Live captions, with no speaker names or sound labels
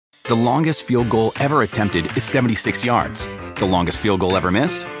The longest field goal ever attempted is 76 yards. The longest field goal ever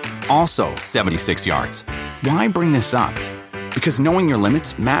missed? Also 76 yards. Why bring this up? Because knowing your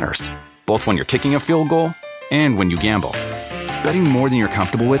limits matters, both when you're kicking a field goal and when you gamble. Betting more than you're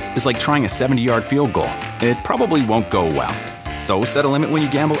comfortable with is like trying a 70-yard field goal. It probably won't go well. So set a limit when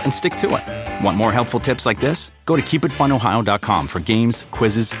you gamble and stick to it. Want more helpful tips like this? Go to keepitfunohio.com for games,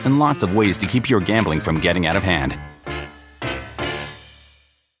 quizzes, and lots of ways to keep your gambling from getting out of hand.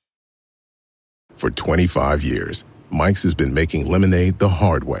 For 25 years, Mike's has been making lemonade the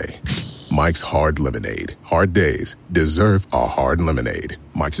hard way. Mike's Hard Lemonade. Hard days deserve a hard lemonade.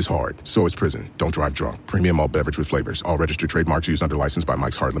 Mike's is hard, so is prison. Don't drive drunk. Premium malt beverage with flavors. All registered trademarks used under license by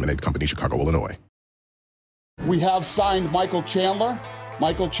Mike's Hard Lemonade Company, Chicago, Illinois. We have signed Michael Chandler.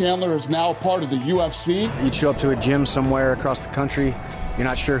 Michael Chandler is now part of the UFC. You'd show up to a gym somewhere across the country. You're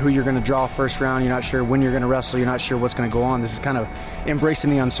not sure who you're going to draw first round. You're not sure when you're going to wrestle. You're not sure what's going to go on. This is kind of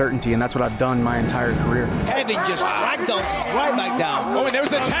embracing the uncertainty, and that's what I've done my entire career. Kevin just ragdolled right back down. Oh, and there was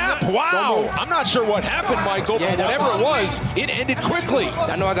the tap. Wow. I'm not sure what happened, Michael, but whatever it was, it ended quickly.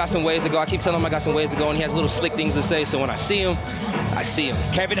 I know I got some ways to go. I keep telling him I got some ways to go, and he has little slick things to say, so when I see him, I see him.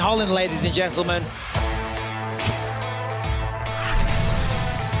 Kevin Holland, ladies and gentlemen.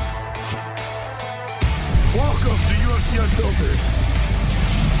 Welcome to UFC Unfiltered.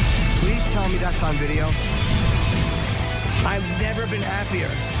 Please tell me that's on video. I've never been happier.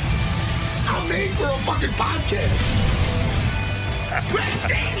 I'm made for a fucking podcast. We're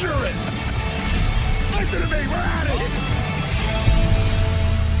dangerous. Listen to me, we're at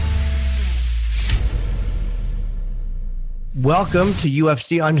it. Welcome to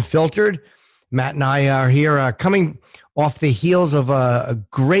UFC Unfiltered. Matt and I are here coming off the heels of a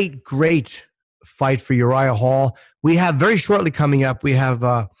great fight for Uriah Hall. We have very shortly coming up, we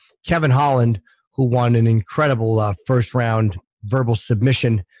have Kevin Holland, who won an incredible first round verbal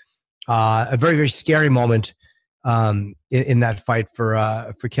submission. A very, very scary moment in that fight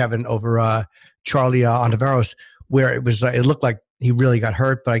for Kevin over Charlie Ontiveros, where it looked like he really got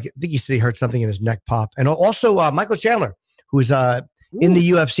hurt, but I think he said he hurt something in his neck pop. And also Michael Chandler, who's in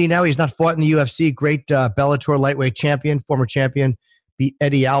the UFC now. He's not fought in the UFC. Great Bellator lightweight champion, former champion, beat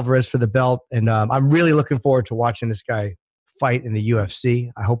Eddie Alvarez for the belt. And I'm really looking forward to watching this guy fight in the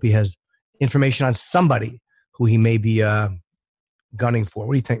UFC. I hope he has information on somebody who he may be gunning for.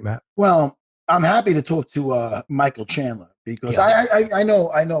 What do you think, Matt? Well, I'm happy to talk to Michael Chandler because I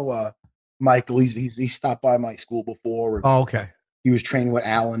know Michael. He's stopped by my school before. Oh, okay. He was training with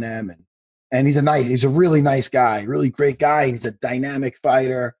Al and them, and he's a really nice guy, really great guy. He's a dynamic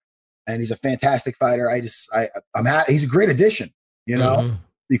fighter, and he's a fantastic fighter. I'm happy. He's a great addition,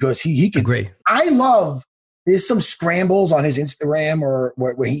 because he can. Great. I love. There's some scrambles on his Instagram or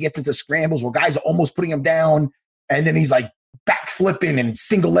where he gets into scrambles where guys are almost putting him down, and then he's like back flipping and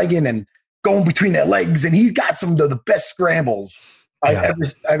single legging and going between their legs, and he's got some of the best scrambles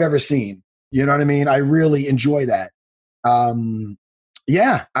I've ever seen. You know what I mean? I really enjoy that. I'm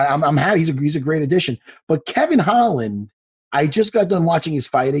happy. He's a great addition. But Kevin Holland, I just got done watching his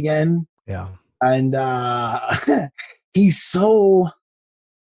fight again. Yeah, and he's so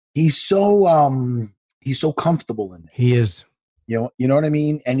comfortable in it. He is. You know what I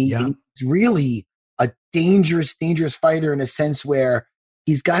mean? And he's really a dangerous fighter in a sense where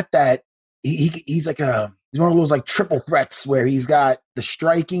he's got that. He's like he's one of those like triple threats where he's got the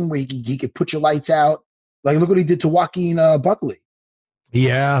striking where he could put your lights out. Like look what he did to Joaquin Buckley.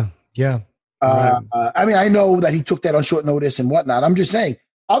 Yeah. I mean, I know that he took that on short notice and whatnot. I'm just saying.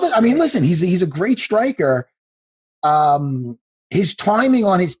 Listen, he's a great striker. His timing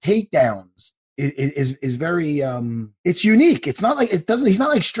on his takedowns is very it's unique. It's not like he's not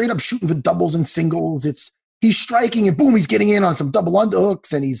like straight up shooting for doubles and singles. He's striking and boom, he's getting in on some double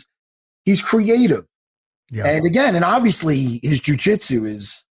underhooks and he's creative. Yeah. And again, and obviously his jiu-jitsu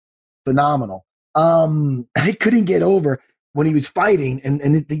is phenomenal. I couldn't get over when he was fighting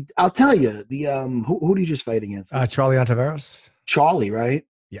and I'll tell you who did he just fight against? Charlie Ontiveros. Charlie, right?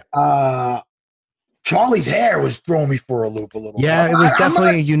 Yeah. Charlie's hair was throwing me for a loop a little bit. Yeah, it was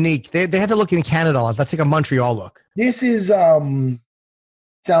definitely unique. They had to look in Canada. That's like a Montreal look. This is sound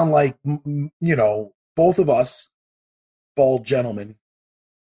like both of us bald gentlemen.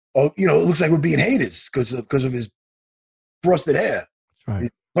 Oh, it looks like we're being haters because of his frosted hair. That's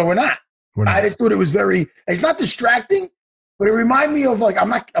right. But we're not. I just thought it was it's not distracting, but it reminded me of like I'm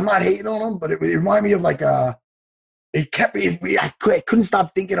not hating on him, but it reminded me of like it kept me. I couldn't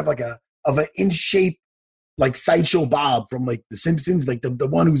stop thinking of like of an in shape like Sideshow Bob from like The Simpsons, like the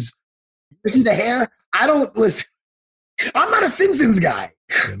one who's you see the hair. I don't listen. I'm not a Simpsons guy.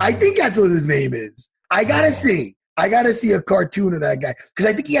 I think that's what his name is. I gotta see. I got to see a cartoon of that guy because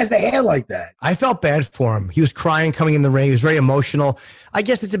I think he has the hair like that. I felt bad for him. He was crying coming in the ring. He was very emotional. I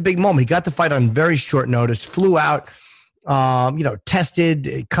guess it's a big moment. He got the fight on very short notice, flew out,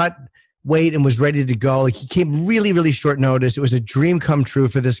 tested, cut weight, and was ready to go. Like, he came really, really short notice. It was a dream come true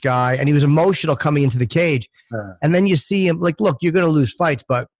for this guy, and he was emotional coming into the cage. And then you see him, like, look, you're going to lose fights,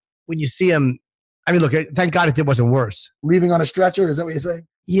 but when you see him, I mean, look, thank God it wasn't worse. Leaving on a stretcher, is that what you're saying?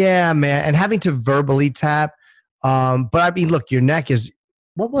 Yeah, man, and having to verbally tap. But I mean, look, your neck is.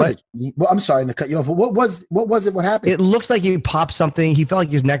 What was it? Well, I'm sorry to cut you off. What was it? What happened? It looks like he popped something. He felt like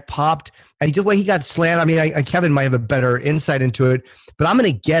his neck popped, and the way he got slammed. I mean, Kevin might have a better insight into it, but I'm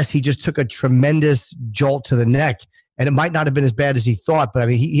going to guess he just took a tremendous jolt to the neck, and it might not have been as bad as he thought. But I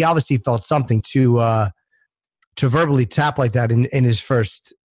mean, he obviously felt something to verbally tap like that in his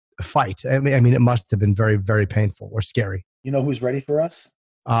first fight. I mean, it must have been very, very painful or scary. You know who's ready for us?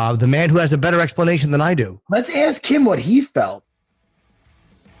 The man who has a better explanation than I do. Let's ask him what he felt.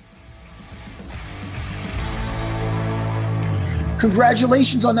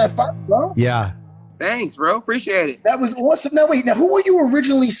 Congratulations on that fight, bro. Yeah. Thanks, bro. Appreciate it. That was awesome. Now, wait. Now, who were you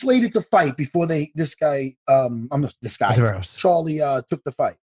originally slated to fight before Charlie took the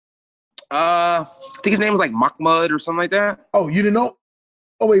fight? I think his name was like Mahmoud or something like that. Oh, you didn't know?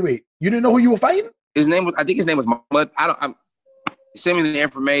 Oh, wait. You didn't know who you were fighting? I think his name was Mahmoud. Send me the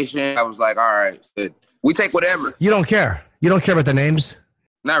information. I was like, all right, we take whatever. You don't care. You don't care about the names?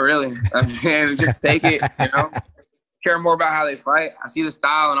 Not really. I mean, just take it, Care more about how they fight. I see the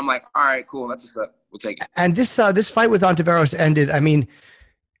style, and I'm like, all right, cool. That's just we'll take it. And this fight with Ontiveros ended. I mean,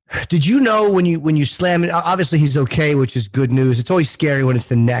 did you know when you slam it? Obviously, he's okay, which is good news. It's always scary when it's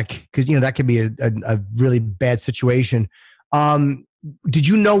the neck because that could be a really bad situation. Did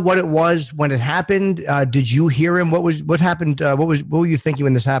you know what it was when it happened? Did you hear him? What happened? What were you thinking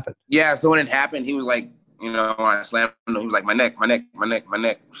when this happened? Yeah. So when it happened, he was like, when I slammed him, he was like, my neck.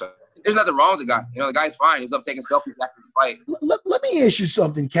 So there's nothing wrong with the guy. The guy's fine. He's up taking selfies after the fight. Let me ask you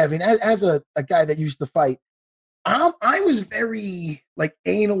something, Kevin. As a guy that used to fight, I was very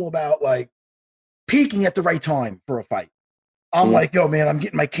anal about peaking at the right time for a fight. I'm like, yo, man, I'm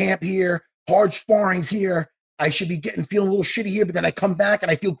getting my camp here, hard sparring's here. I should be feeling a little shitty here, but then I come back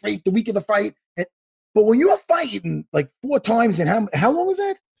and I feel great the week of the fight. But when you're fighting 4 times in how long was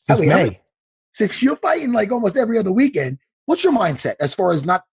that? Since you're fighting almost every other weekend, what's your mindset as far as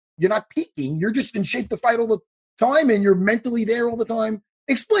you're not peaking, you're just in shape to fight all the time and you're mentally there all the time?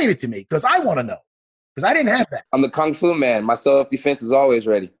 Explain it to me because I want to know because I didn't have that. I'm the Kung Fu man. My self-defense is always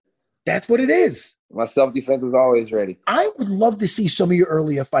ready. That's what it is. My self-defense is always ready. I would love to see some of your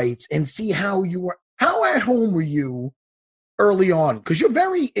earlier fights and see how you were. How at home were you early on? Because you're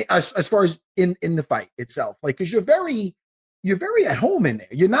very, as far as in the fight itself, because you're very at home in there.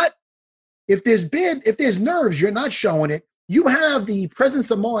 You're not, if there's nerves, you're not showing it. You have the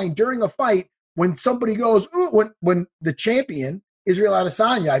presence of mind during a fight when somebody goes, ooh, when the champion, Israel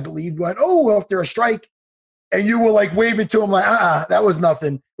Adesanya, I believe, went, oh, after a strike, and you were waving to him that was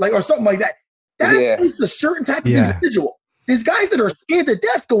nothing, or something like that. That is a certain type of individual. There's guys that are scared to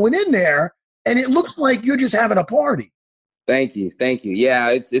death going in there, and it looks like you're just having a party. Thank you. Yeah,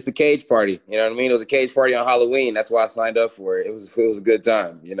 it's a cage party. You know what I mean? It was a cage party on Halloween. That's why I signed up for it. It was a good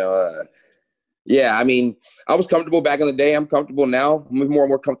time. Yeah, I mean, I was comfortable back in the day. I'm comfortable now. I'm more and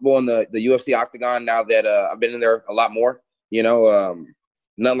more comfortable in the UFC octagon now that I've been in there a lot more.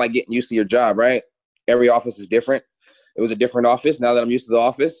 Nothing like getting used to your job, right? Every office is different. It was a different office. Now that I'm used to the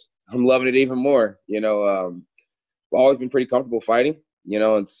office, I'm loving it even more. I've always been pretty comfortable fighting.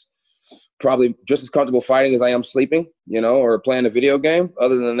 It's probably just as comfortable fighting as I am sleeping, or playing a video game.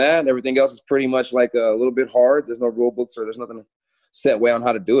 Other than that, everything else is pretty much a little bit hard. There's no rule books or there's nothing set way on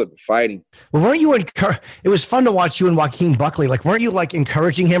how to do it, but fighting. Well, weren't you it was fun to watch you and Joaquin Buckley. Weren't you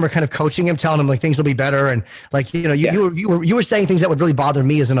encouraging him or kind of coaching him, telling him things will be better? And you were saying things that would really bother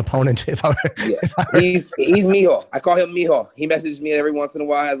me as an opponent. He's Mijo. I call him Mijo. He messages me every once in a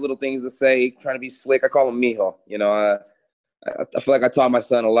while, has little things to say, trying to be slick. I call him Mijo. I feel like I taught my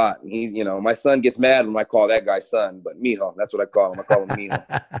son a lot. He's, my son gets mad when I call that guy son, but Mijo, that's what I call him. I call him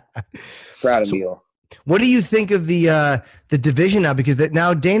Mijo. Proud of Mijo. What do you think of the division now? Because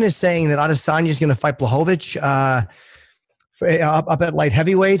now Dana's saying that Adesanya is going to fight Blachowicz up at light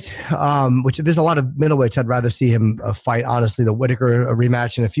heavyweight, which there's a lot of middleweights I'd rather see him fight, honestly, the Whitaker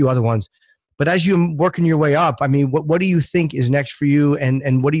rematch and a few other ones. But as you're working your way up, I mean, what do you think is next for you?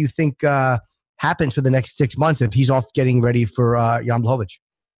 And what do you think happens for the next 6 months if he's off getting ready for Jan Blachowicz?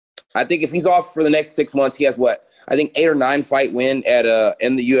 I think if he's off for the next 6 months, he has 8 or 9 fight win at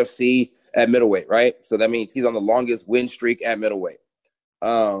in the UFC at middleweight, right? So that means he's on the longest win streak at middleweight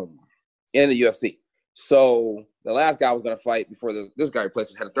in the UFC. So The last guy I was going to fight before this guy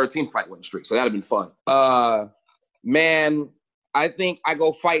replaced me had a 13-fight winning streak, so that'd have been fun. Man, I think I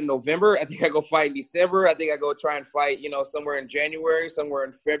go fight in November. I think I go fight in December. I think I go try and fight, somewhere in January, somewhere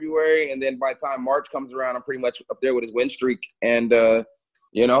in February. And then by the time March comes around, I'm pretty much up there with his win streak. And, the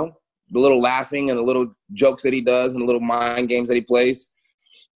little laughing and the little jokes that he does and the little mind games that he plays,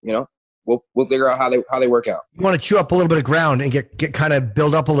 we'll figure out how they work out. You want to chew up a little bit of ground and get kind of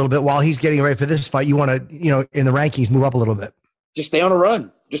build up a little bit while he's getting ready for this fight. You want to, in the rankings, move up a little bit. Just stay on a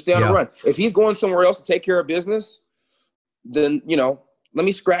run. Just stay on a run. If he's going somewhere else to take care of business, then, let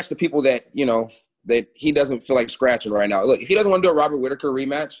me scratch the people that, that he doesn't feel like scratching right now. Look, if he doesn't want to do a Robert Whittaker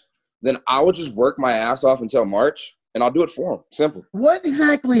rematch, then I will just work my ass off until March, and I'll do it for him. Simple. What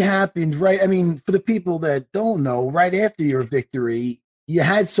exactly happened, right? I mean, for the people that don't know, right after your victory, you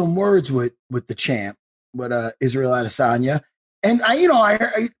had some words with the champ, with Israel Adesanya. And I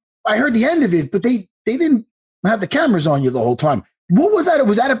heard the end of it, but they didn't have the cameras on you the whole time. What was that?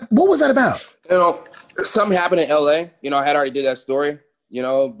 What was that about? Something happened in LA. I had already did that story,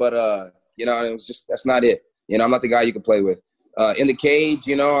 but it was just, that's not it. I'm not the guy you can play with. In the cage,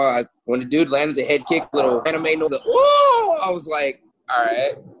 when the dude landed the head kick, little anime noise, I was like, all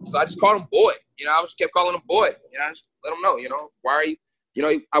right. So I just called him boy. I just kept calling him boy. I just let him know, why are you,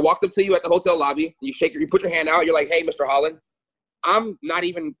 I walked up to you at the hotel lobby. You put your hand out. You're like, hey, Mr. Holland, I'm not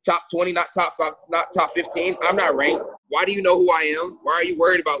even top 20, not top 5, not top 15. I'm not ranked. Why do you know who I am? Why are you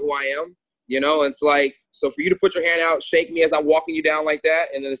worried about who I am? It's like, so for you to put your hand out, shake me as I'm walking you down like that,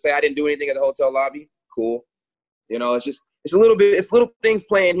 and then to say I didn't do anything at the hotel lobby, cool. It's little things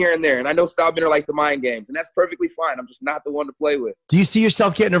playing here and there. And I know Stylebender likes the mind games, and that's perfectly fine. I'm just not the one to play with. Do you see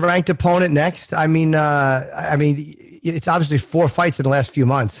yourself getting a ranked opponent next? I mean, it's obviously 4 fights in the last few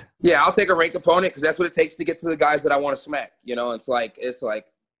months. Yeah, I'll take a ranked opponent because that's what it takes to get to the guys that I want to smack. It's like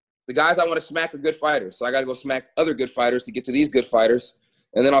the guys I want to smack are good fighters. So I got to go smack other good fighters to get to these good fighters,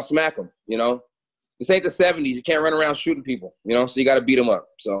 and then I'll smack them, This ain't the 70s. You can't run around shooting people, so you got to beat them up.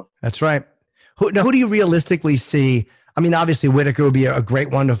 So that's right. Who do you realistically see? I mean, obviously Whittaker would be a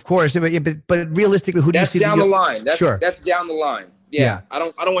great one, of course, but realistically, who do you see? That's down the line. That's down the line. Yeah. I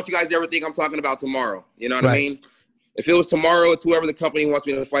don't want you guys to ever think I'm talking about tomorrow. You know what I mean? If it was tomorrow, it's whoever the company wants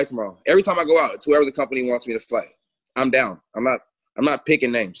me to fight tomorrow. Every time I go out, it's whoever the company wants me to fight. I'm down. I'm not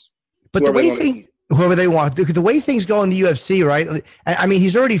picking names. But whoever they want, the way things go in the UFC, right? I mean,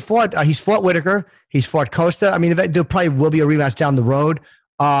 he's already fought. He's fought Whittaker. He's fought Costa. I mean, there probably will be a rematch down the road.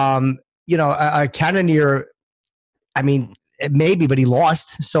 Cannonier, I mean, maybe, but he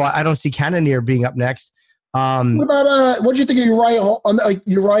lost, so I don't see Cannonier being up next. What about what do you think of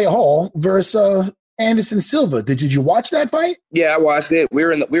Uriah Hall versus Anderson Silva? Did you watch that fight? Yeah, I watched it. We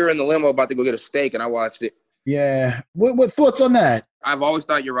were in the limo about to go get a steak, and I watched it. Yeah. What thoughts on that? I've always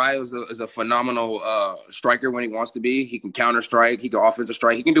thought Uriah is a phenomenal striker when he wants to be. He can counter strike. He can offensive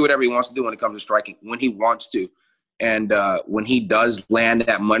strike. He can do whatever he wants to do when it comes to striking when he wants to. And when he does land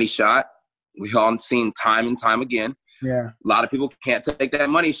that money shot, we've all seen time and time again. Yeah. A lot of people can't take that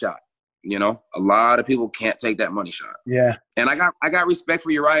money shot. A lot of people can't take that money shot. Yeah. And I got respect for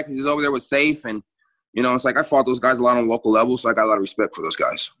Uriah because he's over there with Safe. And, it's like I fought those guys a lot on local level. So I got a lot of respect for those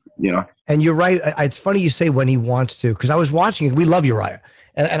guys, And you're right. It's funny you say when he wants to, because I was watching it. We love Uriah.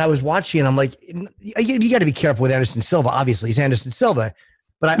 And I was watching and I'm like, you got to be careful with Anderson Silva. Obviously, he's Anderson Silva.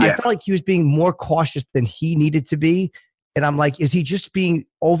 But I felt like he was being more cautious than he needed to be. And I'm like, is he just being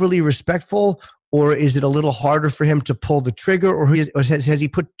overly respectful, or is it a little harder for him to pull the trigger, or has he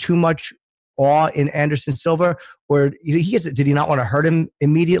put too much awe in Anderson Silva, or did he not want to hurt him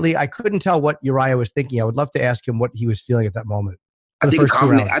immediately? I couldn't tell what Uriah was thinking. I would love to ask him what he was feeling at that moment. I think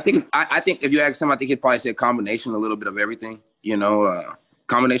if you ask him, I think he'd probably say a combination, a little bit of everything.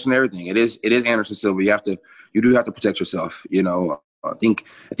 Combination of everything. It is Anderson Silva. You do have to protect yourself. I think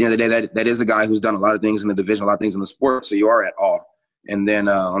at the end of the day, that is a guy who's done a lot of things in the division, a lot of things in the sport. So you are at awe. And then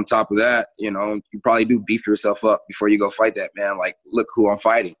on top of that, you probably do beef yourself up before you go fight that man. Like, look who I'm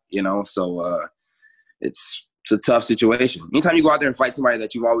fighting, So it's a tough situation. Anytime you go out there and fight somebody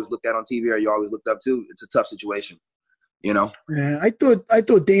that you've always looked at on TV or you always looked up to, it's a tough situation, Yeah, I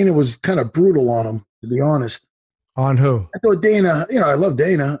thought Dana was kind of brutal on him, to be honest. On who? I thought Dana, I love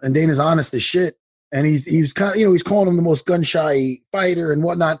Dana, and Dana's honest as shit. And he was kind of, he's calling him the most gun-shy fighter and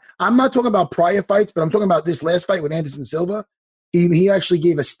whatnot. I'm not talking about prior fights, but I'm talking about this last fight with Anderson Silva. He actually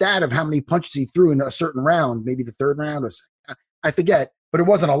gave a stat of how many punches he threw in a certain round, maybe the third round or second. I forget, but it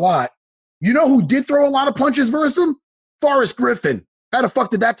wasn't a lot. You know who did throw a lot of punches versus him? Forrest Griffin. How the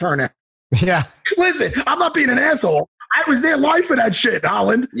fuck did that turn out? Yeah. Listen, I'm not being an asshole. I was there live for that shit,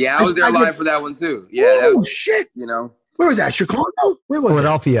 Holland. Yeah, I was there live for that one too. Yeah. Oh, shit. Where was that? Chicago? Where was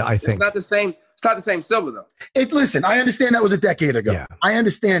Philadelphia, I think. It's not the same. It's not the same Silva, though. Listen, I understand that was a decade ago. Yeah. I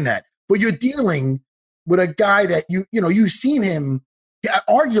understand that. But you're dealing with a guy that you've seen him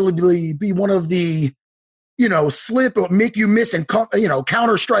arguably be one of the, slip or make you miss and,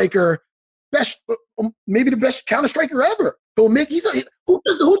 counter striker, best, maybe the best counter striker ever. So who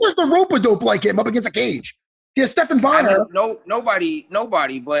does the rope-a-dope like him up against a cage? Yeah, Stephan Bonner. Nobody.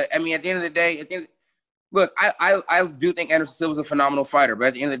 But I mean, at the end of the day, look, I do think Anderson Silva's a phenomenal fighter. But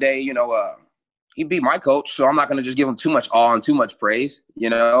at the end of the day, he beat my coach, so I'm not going to just give him too much awe and too much praise,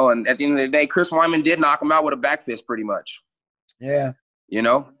 And at the end of the day, Chris Weidman did knock him out with a back fist, pretty much. Yeah.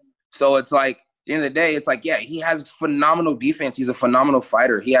 So it's like, at the end of the day, it's like, yeah, he has phenomenal defense. He's a phenomenal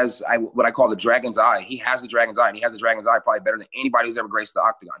fighter. He has what I call the dragon's eye. He has the dragon's eye, and he has the dragon's eye probably better than anybody who's ever graced the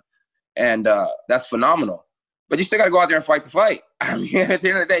octagon. And that's phenomenal. But you still got to go out there and fight the fight. I mean, at the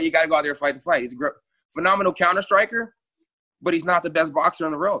end of the day, you got to go out there and fight the fight. He's a phenomenal counter striker, but he's not the best boxer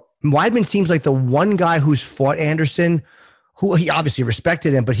in the world. Weidman seems like the one guy who's fought Anderson, who he obviously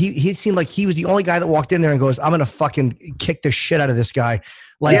respected him, but he seemed like he was the only guy that walked in there and goes, I'm going to fucking kick the shit out of this guy.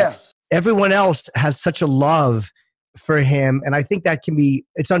 Everyone else has such a love for him. And I think that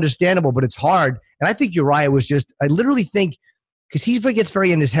it's understandable, but it's hard. And I think Uriah was I literally think, because he gets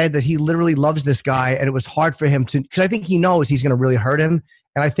very in his head that he literally loves this guy, and it was hard for him because I think he knows he's going to really hurt him.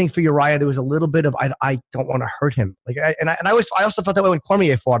 And I think for Uriah, there was a little bit of, I don't want to I also felt that way when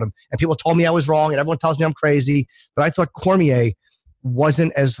Cormier fought him, and people told me I was wrong, and everyone tells me I'm crazy. But I thought Cormier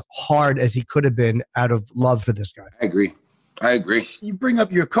wasn't as hard as he could have been out of love for this guy. I agree. You bring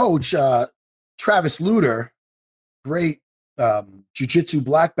up your coach, Travis Lutter, great jiu-jitsu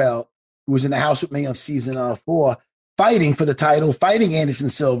black belt, who was in the house with me on season 4, fighting for the title, fighting Anderson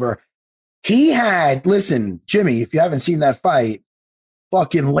Silva. He had, listen, Jimmy, if you haven't seen that fight,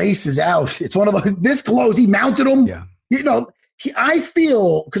 fucking laces out. It's one of those this close. He mounted him. Yeah. I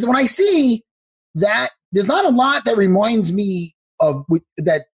feel, because when I see that, there's not a lot that reminds me of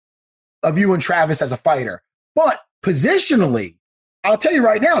you and Travis as a fighter. But positionally, I'll tell you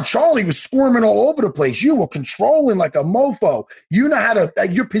right now, Charlie was squirming all over the place. You were controlling like a mofo. You know how to,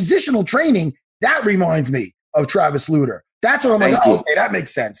 your positional training, that reminds me of Travis Lutter. That's what I'm like, okay, that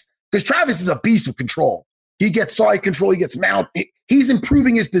makes sense. Because Travis is a beast of control. He gets side control. He gets mount. He's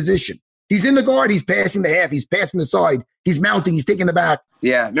improving his position. He's in the guard. He's passing the half. He's passing the side. He's mounting. He's taking the back.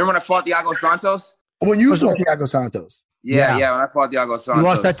 Yeah. Remember when I fought Thiago Santos? When you fought Thiago Santos. Yeah. When I fought Thiago Santos. You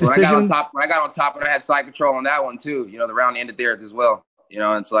lost that decision? When I got on top, and I had side control on that one too. The round ended there as well.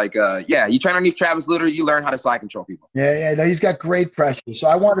 It's like, you train underneath Travis Lutter, you learn how to side control people. Yeah. No, he's got great pressure. So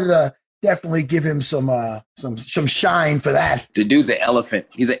I wanted to definitely give him some shine for that. The dude's an elephant.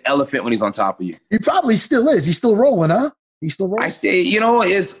 He's an elephant when he's on top of you. He probably still is. He's still rolling, huh? He's still rolling.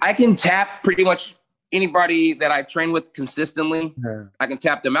 I can tap pretty much anybody that I train with consistently. Yeah. I can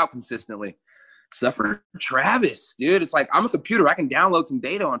tap them out consistently. Except for Travis, dude. It's like, I'm a computer. I can download some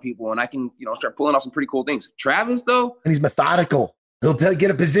data on people, and I can, start pulling off some pretty cool things. Travis, though. And he's methodical. He'll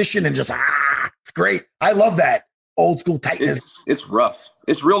get a position and just, it's great. I love that old school tightness. It's rough.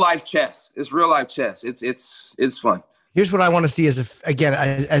 It's real life chess. It's fun. Here's what I want to see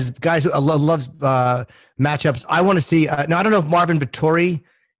as guys who loves matchups. I want to see, now I don't know if Marvin Vettori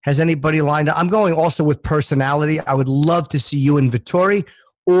has anybody lined up. I'm going also with personality. I would love to see you and Vettori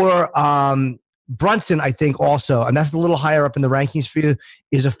or Brunson, I think also, and that's a little higher up in the rankings for you,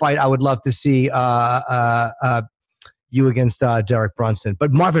 is a fight I would love to see you against Derek Brunson.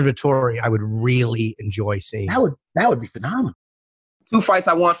 But Marvin Vettori, I would really enjoy seeing. That would be phenomenal. 2 fights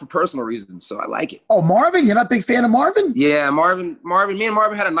I want for personal reasons, so I like it. Oh, Marvin? You're not a big fan of Marvin? Yeah, Marvin. Me and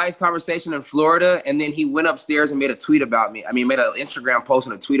Marvin had a nice conversation in Florida, and then he went upstairs and made a tweet about me. Made an Instagram post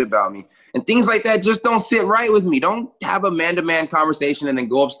and a tweet about me. And things like that just don't sit right with me. Don't have a man-to-man conversation and then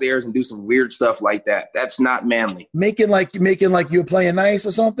go upstairs and do some weird stuff like that. That's not manly. Making like you're playing nice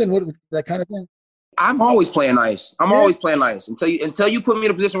or something? What, that kind of thing? I'm always playing nice. Always playing nice. Until you put me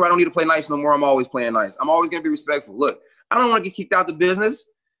in a position where I don't need to play nice no more, I'm always playing nice. I'm always going to be respectful. Look, I don't want to get kicked out the business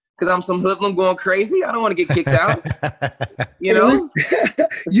because I'm some hoodlum going crazy. I don't want to get kicked out.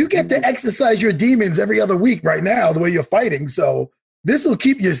 You get to exercise your demons every other week right now, the way you're fighting. So this will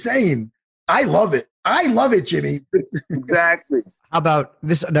keep you sane. I love it. I love it, Jimmy. Exactly. How about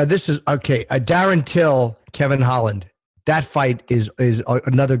this? Now, this is okay. Darren Till, Kevin Holland. That fight is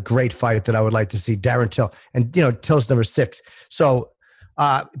another great fight that I would like to see. Darren Till. And, Till's number 6. So,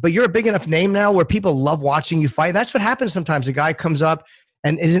 but you're a big enough name now where people love watching you fight. That's what happens sometimes. A guy comes up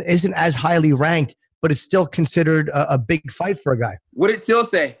and isn't as highly ranked, but it's still considered a big fight for a guy. What did Till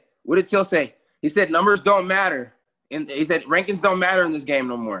say? He said numbers don't matter. And he said rankings don't matter in this game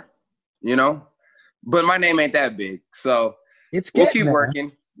no more. But my name ain't that big. So we'll keep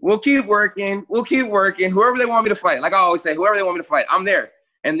working. We'll keep working. Whoever they want me to fight. Like I always say, whoever they want me to fight, I'm there.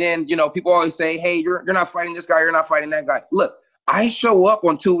 And then, people always say, hey, you're not fighting this guy. You're not fighting that guy. Look, I show up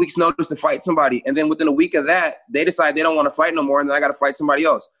on 2 weeks' notice to fight somebody. And then within a week of that, they decide they don't want to fight no more. And then I got to fight somebody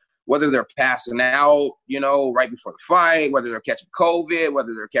else. Whether they're passing out, right before the fight, whether they're catching COVID,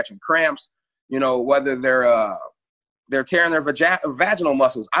 whether they're catching cramps, whether they're tearing their vaginal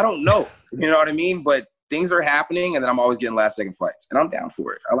muscles. I don't know. You know what I mean? But things are happening, and then I'm always getting last-second fights. And I'm down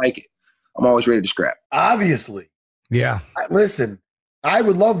for it. I like it. I'm always ready to scrap. Obviously. Yeah. Listen, I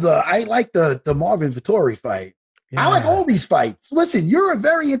like the Marvin Vettori fight. Yeah. I like all these fights. Listen, you're a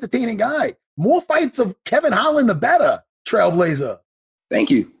very entertaining guy. More fights of Kevin Holland, the better, Trailblazer.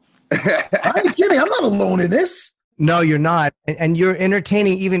 Thank you. Jimmy, I'm not alone in this. No, you're not. And you're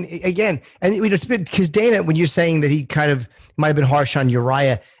entertaining even, again, and because Dana, when you're saying that he kind of might have been harsh on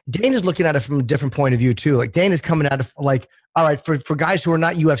Uriah, Dana's looking at it from a different point of view too. Like Dana's coming at it like, all right, for guys who are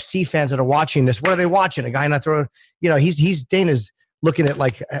not UFC fans that are watching this, what are they watching? A guy not throwing, he's Dana's looking at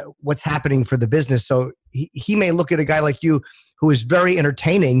like what's happening for the business. So he may look at a guy like you who is very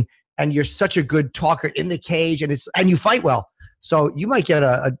entertaining, and you're such a good talker in the cage, and you fight well. So you might get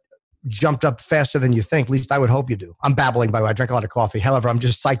a jumped up faster than you think. At least I would hope you do. I'm babbling, by the way. I drank a lot of coffee. However, I'm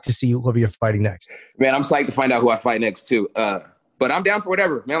just psyched to see whoever you're fighting next. Man, I'm psyched to find out who I fight next too. But I'm down for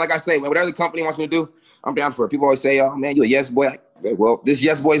whatever, man. Like I say, whatever the company wants me to do, I'm down for it. People always say, "Oh man, you a yes boy." Well, this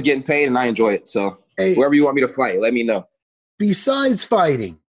yes boy is getting paid, and I enjoy it. So whoever you want me to fight, let me know. Besides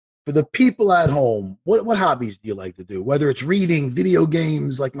fighting, for the people at home, what hobbies do you like to do? Whether it's reading, video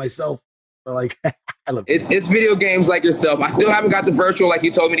games, like myself, or like I love it's video games like yourself. I still haven't got the virtual like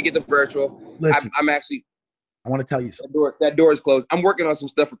you told me to get the virtual. Listen, I'm actually. I want to tell you something. That door is closed. I'm working on some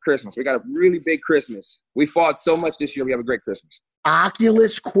stuff for Christmas. We got a really big Christmas. We fought so much this year. We have a great Christmas.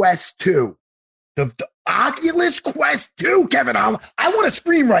 Oculus Quest 2. The Oculus Quest 2, Kevin. I want to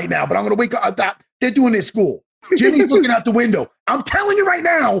scream right now, but I'm going to wake up. They're doing their school. Jimmy's looking out the window. I'm telling you right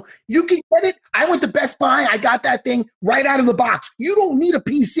now, you can get it. I went to Best Buy. I got that thing right out of the box. You don't need a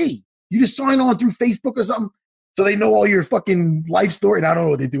PC. You just sign on through Facebook or something so they know all your fucking life story. And I don't know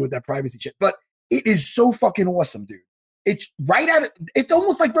what they do with that privacy shit, but it is so fucking awesome, dude. It's right at it. It's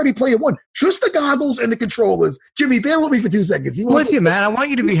almost like Ready Player One. Just the goggles and the controllers. Jimmy, bear with me for 2 seconds. I'm with you, man. I want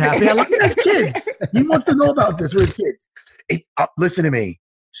you to be happy. I look at his kids. He wants to know about this with his kids. Listen to me.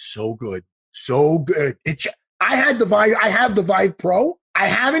 So good. So good. I have the Vive Pro. I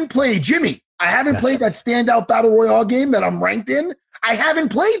haven't played, Jimmy. I haven't played that standout battle royale game that I'm ranked in. I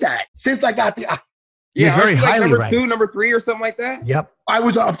haven't played that since I got the. Yeah, very highly number ranked. 2, number 3, or something like that. Yep. I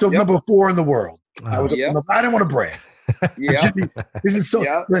was up to number 4 in the world. I didn't want to brag. Yeah. This is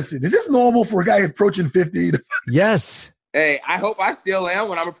so. Listen, is this normal for a guy approaching 50? Yes. Hey, I hope I still am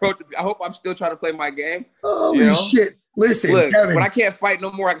when I'm approaching. I hope I'm still trying to play my game. Holy shit! Listen, look, Kevin, when I can't fight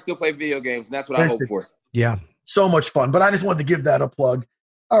no more, I can still play video games, and that's what I hope for. Yeah. So much fun, but I just wanted to give that a plug.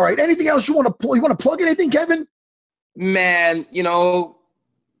 All right. Anything else you want to plug? You want to plug anything, Kevin? Man,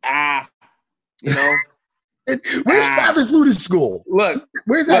 Where's Travis Luter's school? Look,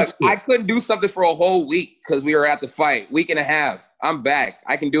 where's that school? I couldn't do something for a whole week because we were at the fight. Week and a half. I'm back.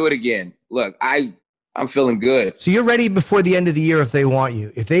 I can do it again. Look, I'm feeling good. So you're ready before the end of the year if they want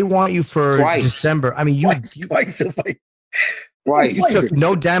you. If they want you for December, I mean, you twice. Right. You took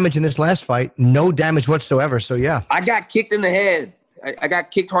no damage in this last fight. No damage whatsoever. So yeah. I got kicked in the head. I got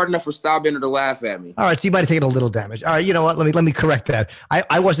kicked hard enough for Stylebender to laugh at me. All right, so you might have taken a little damage. All right, you know what? Let me correct that.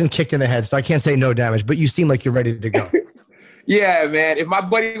 I wasn't kicked in the head, so I can't say no damage, but you seem like you're ready to go. Yeah, man. If my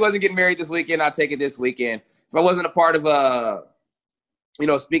buddy wasn't getting married this weekend, I'd take it this weekend. If I wasn't a part of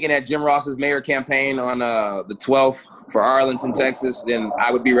speaking at Jim Ross's mayor campaign on the 12th for Arlington, Texas, then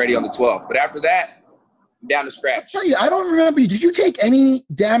I would be ready on the 12th. But after that, I'm down to scratch. I'll tell you, I don't remember. Did you take any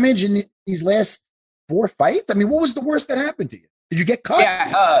damage in these last 4 fights? I mean, what was the worst that happened to you? Did you get cut?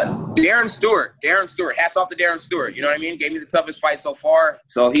 Yeah, Darren Stewart. Hats off to Darren Stewart. You know what I mean? Gave me the toughest fight so far.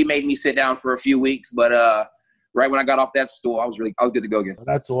 So he made me sit down for a few weeks. But right when I got off that stool, I was good to go again.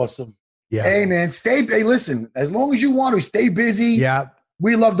 That's awesome. Yeah. Hey, man, listen, as long as you want to, stay busy. Yeah.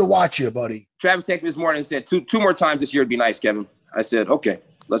 We love to watch you, buddy. Travis texted me this morning and said, two more times this year would be nice, Kevin. I said, okay,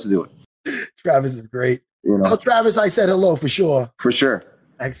 let's do it. Travis is great. Tell Travis I said hello for sure. For sure.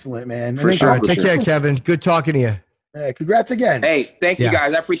 Excellent, man. For sure. Take care, Kevin. Good talking to you. Congrats again. Hey, thank you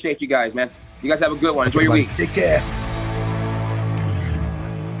guys. I appreciate you guys, man. You guys have a good one. Enjoy your week. Take care.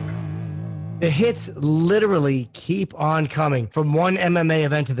 The hits literally keep on coming. From one MMA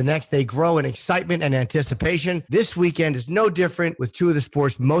event to the next, they grow in excitement and anticipation. This weekend is no different, with two of the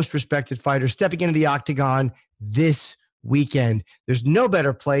sport's most respected fighters stepping into the octagon this weekend. There's no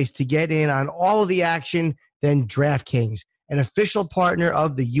better place to get in on all of the action than DraftKings. an official partner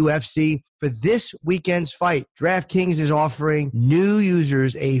of the UFC. For this weekend's fight, DraftKings is offering new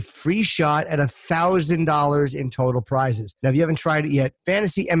users a free shot at $1,000 in total prizes. Now, if you haven't tried it yet,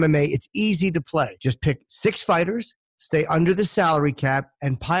 Fantasy MMA, it's easy to play. Just pick 6 fighters, stay under the salary cap,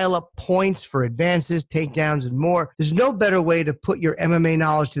 and pile up points for advances, takedowns, and more. There's no better way to put your MMA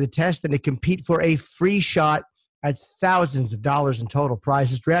knowledge to the test than to compete for a free shot at thousands of dollars in total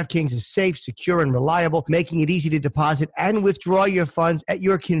prizes. DraftKings is safe, secure, and reliable, making it easy to deposit and withdraw your funds at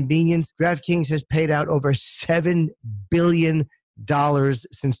your convenience. DraftKings has paid out over $7 billion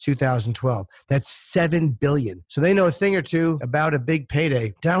since 2012. That's $7 billion. So they know a thing or two about a big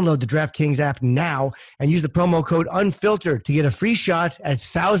payday. Download the DraftKings app now and use the promo code UNFILTERED to get a free shot at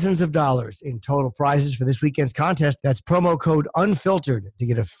thousands of dollars in total prizes for this weekend's contest. That's promo code UNFILTERED to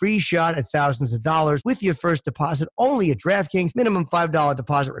get a free shot at thousands of dollars with your first deposit only at DraftKings. Minimum $5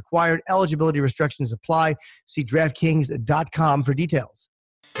 deposit required. Eligibility restrictions apply. See DraftKings.com for details.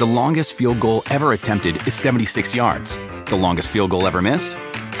 The longest field goal ever attempted is 76 yards. The longest field goal ever missed?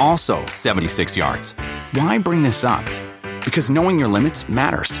 Also 76 yards. Why bring this up? Because knowing your limits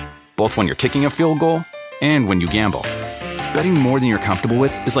matters, both when you're kicking a field goal and when you gamble. Betting more than you're comfortable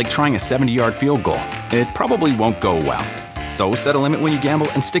with is like trying a 70-yard field goal. It probably won't go well. So set a limit when you gamble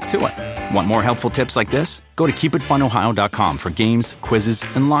and stick to it. Want more helpful tips like this? Go to keepitfunohio.com for games, quizzes,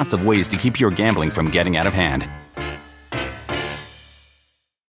 and lots of ways to keep your gambling from getting out of hand.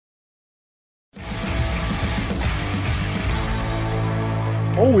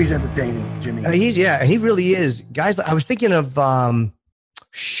 Always entertaining, Jimmy. He really is. Guys, I was thinking of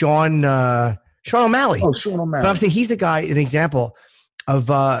Sean O'Malley. Oh, Sean O'Malley. But I'm saying he's a guy, an example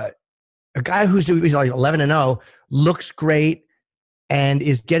of a guy he's like 11-0, looks great, and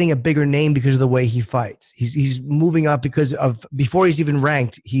is getting a bigger name because of the way he fights. He's moving up because of, before he's even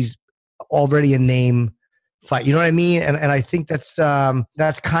ranked, he's already a name fight. You know what I mean? And I think that's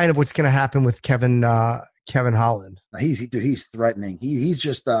kind of what's going to happen with Kevin Holland. He's threatening. He's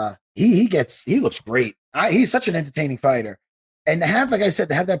just he looks great. He's such an entertaining fighter, and to have, like I said,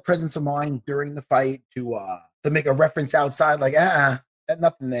 to have that presence of mind during the fight to make a reference outside, like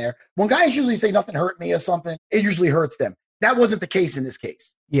nothing there. When guys usually say nothing hurt me or something, it usually hurts them. That wasn't the case in this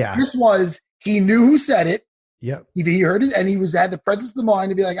case. Yeah, this was, he knew who said it. Yep. He heard it, and he had the presence of the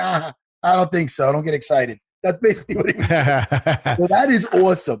mind to be like, I don't think so. Don't get excited. That's basically what he was saying. So that is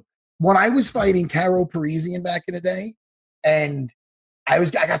awesome. When I was fighting Karo Parisian back in the day, and I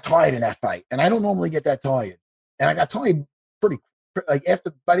got tired in that fight, and I don't normally get that tired, and I got tired pretty like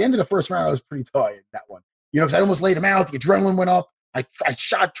by the end of the first round, I was pretty tired that one, because I almost laid him out. The adrenaline went up. I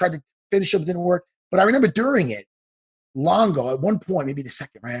tried to finish him, didn't work. But I remember during it, Longo at one point, maybe the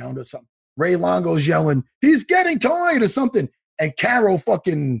second round or something, Ray Longo's yelling, "He's getting tired" or something, and Karo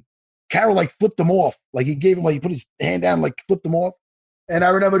like flipped him off, like he gave him, like he put his hand down, like flipped him off. And I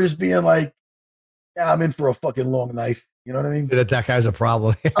remember just being like, I'm in for a fucking long knife. You know what I mean? That guy's a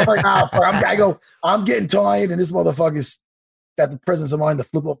problem. I'm like, I'm getting tired, and this motherfucker's got the presence of mind to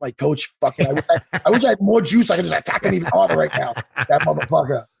flip off my coach. Fucking, I wish I had more juice. I could just attack him even harder right now. That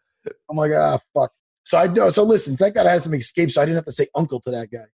motherfucker. I'm like, fuck. So listen, thank God I had some escape, so I didn't have to say uncle to that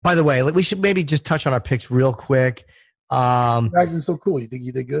guy. By the way, we should maybe just touch on our picks real quick. Dragon's so cool. You think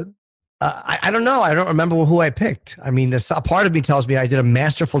you did good? I don't know. I don't remember who I picked. I mean, a part of me tells me I did a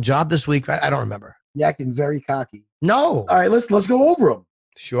masterful job this week. I don't remember. You're acting very cocky. No. All right, let's go over them.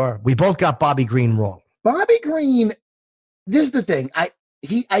 Sure. We both got Bobby Green wrong. Bobby Green, this is the thing. I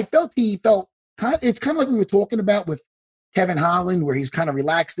felt kind of, it's kind of like we were talking about with Kevin Holland, where he's kind of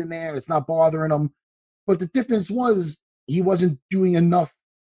relaxed in there. It's not bothering him. But the difference was he wasn't doing enough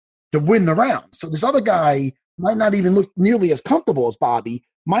to win the round. So this other guy might not even look nearly as comfortable as Bobby,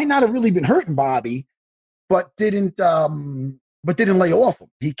 might not have really been hurting Bobby, but didn't lay off him.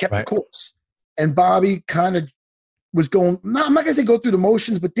 He kept the course. And Bobby kind of was going, I'm not going to say go through the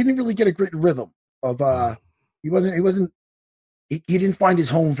motions, but didn't really get a great rhythm of, he didn't find his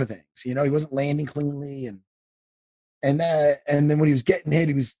home for things. He wasn't landing cleanly. And then when he was getting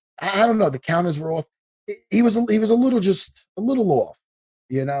hit, I don't know, the counters were off. He was a little off,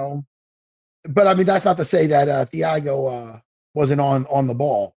 But I mean, that's not to say that Thiago wasn't on the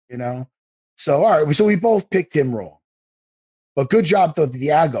ball, So all right, so we both picked him wrong. But good job to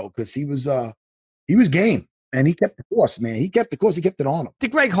Thiago, because he was game, and he kept the course, man. He kept the course. He kept it on him. The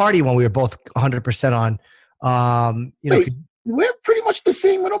Greg Hardy one we were both 100% on. Wait, we're pretty much the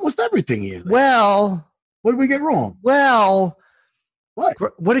same with almost everything here. Well, what did we get wrong? Well,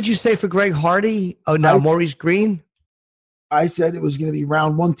 what did you say for Greg Hardy? Oh, no, Maurice Green? I said it was going to be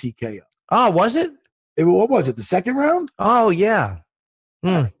round 1 TKO. Oh, was it? What was it, the second round? Oh, yeah.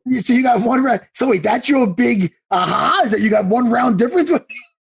 So you got 1 round. So wait, that's your big aha? Is that you got 1 round difference?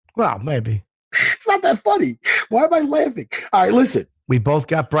 Well, maybe. It's not that funny. Why am I laughing? All right, listen. We both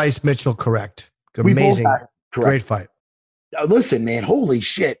got Bryce Mitchell correct. Amazing. Great fight. Listen, man, holy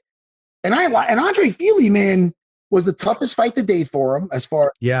shit. And Andre Fili, man, was the toughest fight to date for him as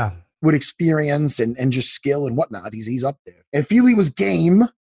far with experience and just skill and whatnot. He's up there. And Fili was game,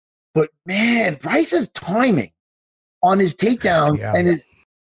 but man, Bryce's timing on his takedown and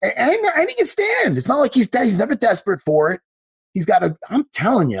he can stand. It's not like he's never desperate for it. He's got I'm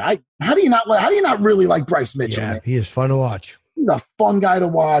telling you, how do you not really like Bryce Mitchell? Yeah, man? he is fun to watch. He's a fun guy to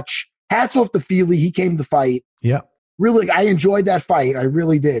watch. Hats off to Fili. He came to fight. Yeah. Really, I enjoyed that fight. I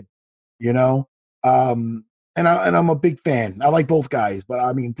really did. You know? And I'm a big fan. I like both guys, but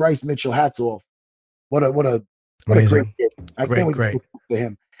I mean Bryce Mitchell, hats off. What a great kid. I can't wait to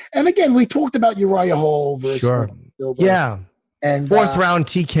him. And again, we talked about Uriah Hall versus Silva. Yeah. And 4th round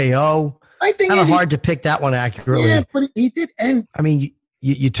TKO. I think kind of hard to pick that one accurately. Yeah, but he did. And I mean,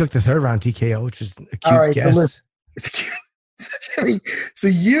 you took the 3rd round TKO, which is a cute guess. So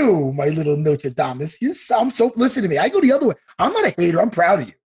you, my little Notre Dame, listen to me. I go the other way. I'm not a hater. I'm proud of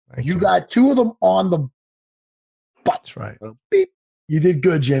you. You got 2 of them on the butt. That's right. Beep. You did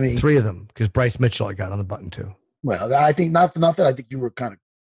good, Jimmy. 3 of them, because Bryce Mitchell I got on the button too. Well, I think not that I think you were kind of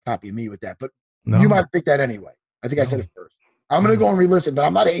copying me with that, but you might have picked that anyway. I think I said it first. I'm going to go and re-listen, but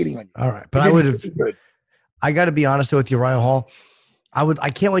I'm not hating on you. All right. But I would have. I got to be honest with Uriah Hall. I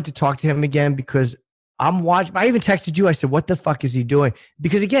can't wait to talk to him again because I'm watching. I even texted you. I said, what the fuck is he doing?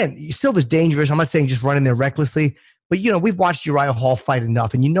 Because again, Silva's dangerous. I'm not saying just running there recklessly, but we've watched Uriah Hall fight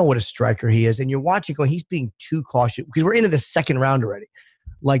enough and you know what a striker he is. And you're watching going, he's being too cautious because we're into the 2nd round already.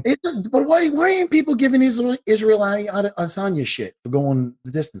 But why ain't people giving Israel Adesanya shit for going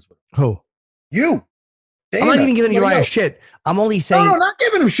the distance with him? Who? You. Dana. I'm not even giving Uriah shit. I'm only saying. No, not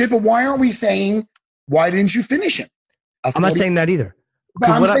giving him shit, but why aren't we saying, why didn't you finish him? I'm not saying that either. But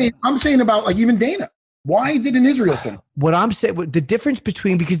I'm saying about like even Dana. Why didn't Israel finish? What I'm saying, the difference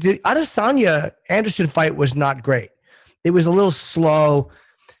between, because the Adesanya Anderson fight was not great. It was a little slow,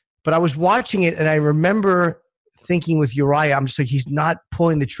 but I was watching it and I remember thinking with Uriah, I'm just like, he's not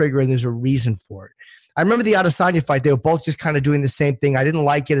pulling the trigger and there's a reason for it. I remember the Adesanya fight. They were both just kind of doing the same thing. I didn't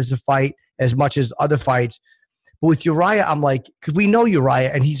like it as a fight as much as other fights. But with Uriah, I'm like, because we know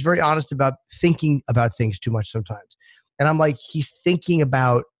Uriah and he's very honest about thinking about things too much sometimes. And I'm like, he's thinking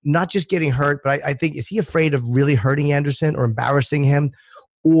about not just getting hurt, but I think, is he afraid of really hurting Anderson or embarrassing him?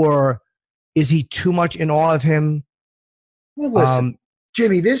 Or is he too much in awe of him? Well, listen,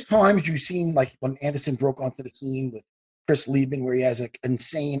 Jimmy, there's times you've seen like when Anderson broke onto the scene with Chris Lieben where he has an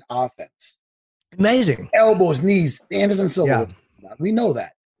insane offense. Amazing. Elbows, knees, Anderson Silva. Yeah. We know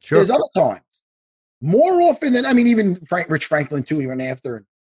that. Sure. There's other times. More often than, I mean, even Rich Franklin too, even after.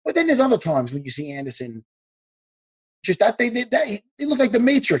 But then there's other times when you see Anderson, just that they look like the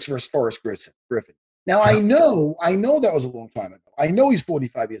Matrix versus Forrest Griffin. Now, I know that was a long time ago. I know he's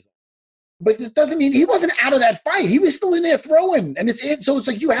 45 years old. But this doesn't mean he wasn't out of that fight. He was still in there throwing. And so it's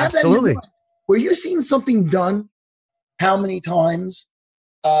like you have Absolutely. that. Where you've seen something done how many times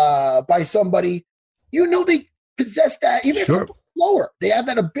by somebody, they possess that. Even if it's slower, they have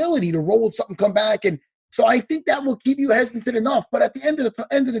that ability to roll with something, come back. And so I think that will keep you hesitant enough. But at the end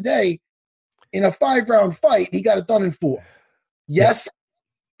of the day, in a 5-round fight, he got it done in 4. Yes.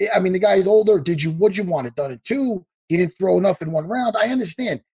 Yeah. I mean, the guy's older. What'd you want it done in 2? He didn't throw enough in 1 round. I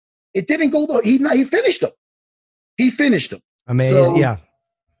understand. It didn't go though. He finished him. Amazing. So, yeah.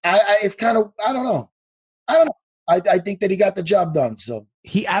 It's kind of, I don't know. I think that he got the job done. So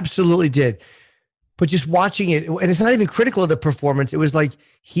he absolutely did. But just watching it, and it's not even critical of the performance. It was like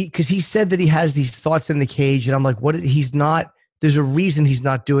because he said that he has these thoughts in the cage, and I'm like, what? He's not. There's a reason he's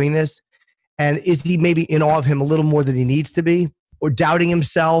not doing this. And is he maybe in awe of him a little more than he needs to be, or doubting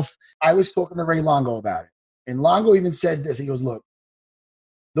himself? I was talking to Ray Longo about it, and Longo even said this. He goes, "Look,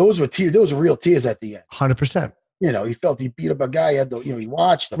 those were tears. Those were real tears at the end. 100%. He felt he beat up a guy. He had he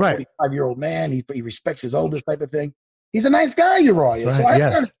watched a 45-year-old man. He respects his elders, type of thing. He's a nice guy, Uriah. Right. So I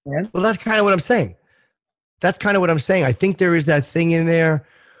understand. Well, that's kind of what I'm saying. I think there is that thing in there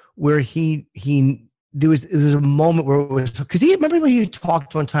where there was a moment where it was, because remember when he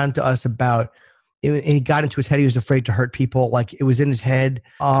talked one time to us about, and he got into his head, he was afraid to hurt people, like it was in his head.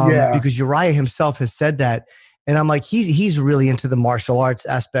 Because Uriah himself has said that. And I'm like, he's really into the martial arts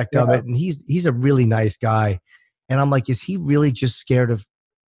aspect of it. And he's a really nice guy. And I'm like, is he really just scared of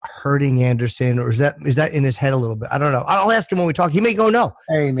hurting Anderson, or is that in his head a little bit? I don't know. I'll ask him when we talk. He may go no.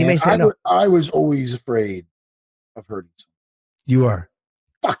 Hey man, he may say no. I was always afraid of hurting someone. You are.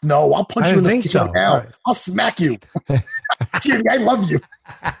 Fuck no, I'll punch you in the face right now. Right. I'll smack you. Jimmy, I love you.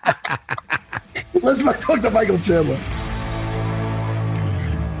 Let's talk to Michael Chandler.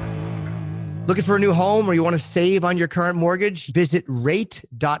 Looking for a new home or you want to save on your current mortgage? Visit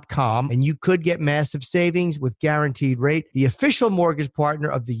rate.com and you could get massive savings with Guaranteed Rate, the official mortgage partner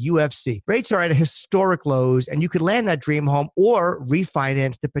of the UFC. Rates are at historic lows and you could land that dream home or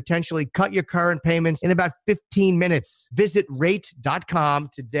refinance to potentially cut your current payments in about 15 minutes. Visit rate.com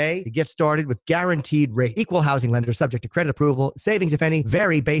today to get started with Guaranteed Rate. Equal housing lender subject to credit approval. Savings, if any,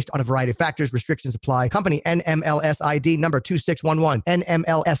 vary based on a variety of factors. Restrictions apply. Company NMLS ID number 2611.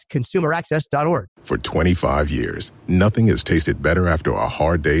 NMLSconsumeraccess.org. For 25 years, nothing has tasted better after a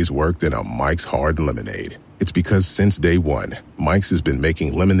hard day's work than a Mike's Hard Lemonade. It's because since day one, Mike's has been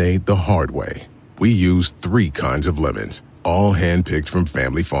making lemonade the hard way. We use 3 kinds of lemons, all handpicked from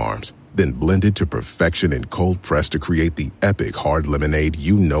family farms, then blended to perfection and cold pressed to create the epic hard lemonade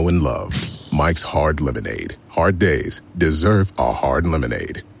you know and love. Mike's Hard Lemonade. Hard days deserve a hard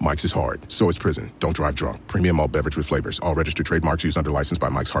lemonade. Mike's is hard, so is prison. Don't drive drunk. Premium malt beverage with flavors. All registered trademarks used under license by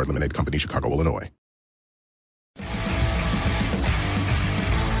Mike's Hard Lemonade Company, Chicago, Illinois.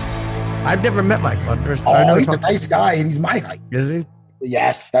 I've never met Michael. He's a nice guy, and he's my height. Is he?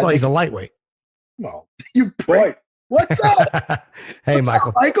 Yes. He's a lightweight. No, you prick. What's up? Hey, What's Michael.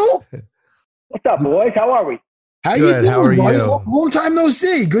 Up, Michael? What's up, boys? How are we? How Good. you doing, How are buddy? you? Long time no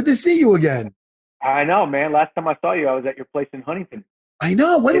see. Good to see you again. I know, man. Last time I saw you, I was at your place in Huntington. I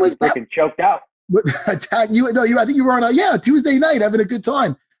know. When was that? Freaking choked out. I think you were on a Tuesday night having a good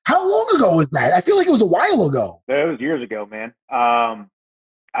time. How long ago was that? I feel like it was a while ago. It was years ago, man. I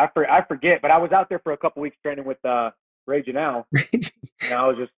forget, but I was out there for a couple weeks training with Ray Janelle. And I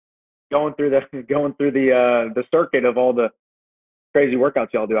was just going through the circuit of all the crazy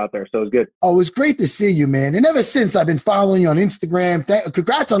workouts y'all do out there. So it was good. Oh, it was great to see you, man. And ever since I've been following you on Instagram.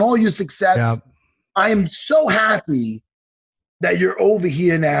 Congrats on all your success. Yeah. I am so happy that you're over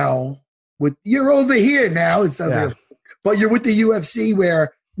here now. It sounds like, but you're with the UFC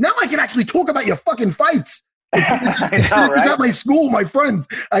where now I can actually talk about your fucking fights. It's at my school, my friends.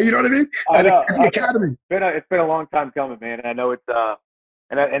 You know what I mean? At the academy. It's been a long time coming, man. And I know it's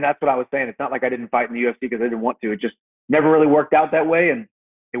and that's what I was saying. It's not like I didn't fight in the UFC because I didn't want to. It just never really worked out that way, and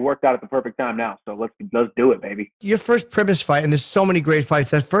it worked out at the perfect time now. So let's do it, baby. Your first Primus fight, and there's so many great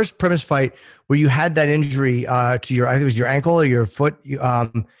fights. That first Primus fight where you had that injury to your, I think it was your ankle or your foot,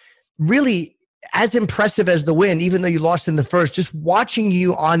 really as impressive as the win, even though you lost in the first. Just watching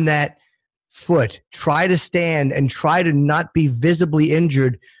you on that foot try to stand and try to not be visibly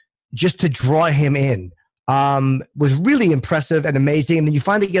injured, just to draw him in, was really impressive and amazing. And then you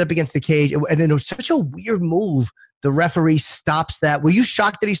finally get up against the cage, and then it was such a weird move. The referee stops that. Were you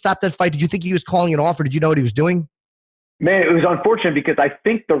shocked that he stopped that fight? Did you think he was calling it off, or did you know what he was doing? Man, it was unfortunate because I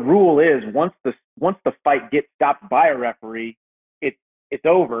think the rule is once the fight gets stopped by a referee, it's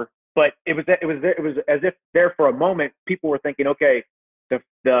over. But it was as if there for a moment people were thinking, okay,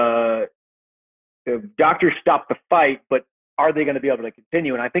 the doctor stopped the fight, but are they going to be able to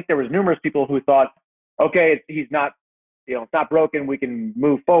continue? And I think there was numerous people who thought, okay, he's not. It's not broken. We can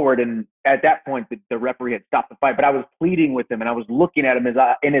move forward. And at that point, the referee had stopped the fight. But I was pleading with him, and I was looking at him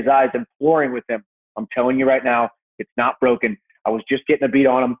in his eyes, imploring with him. I'm telling you right now, it's not broken. I was just getting a beat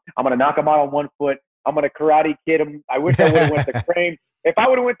on him. I'm going to knock him out on one foot. I'm going to karate kid him. I wish I would have went the crane. If I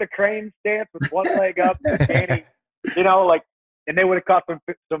would have went the crane stance with one leg up, standing, and they would have caught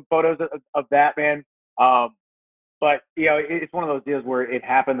some photos of that, man. But it's one of those deals where it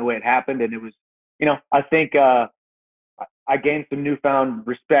happened the way it happened, and it was, I think. I gained some newfound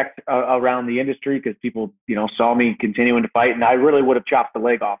respect around the industry because people, saw me continuing to fight, and I really would have chopped the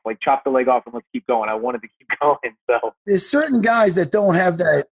leg off and let's keep going. I wanted to keep going. So there's certain guys that don't have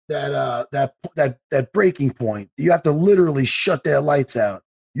that breaking point. You have to literally shut their lights out.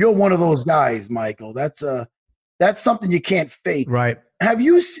 You're one of those guys, Michael. That's something you can't fake. Right. Have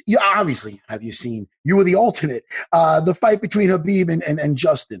you seen, you were the alternate, the fight between Khabib and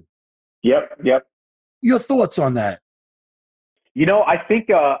Justin? Yep. Your thoughts on that? I think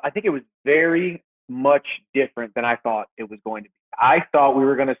it was very much different than I thought it was going to be. I thought we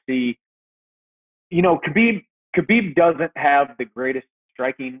were going to see, Khabib doesn't have the greatest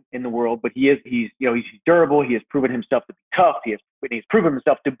striking in the world, but he's durable. He has proven himself to be tough. He's proven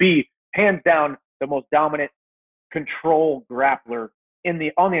himself to be hands down the most dominant control grappler on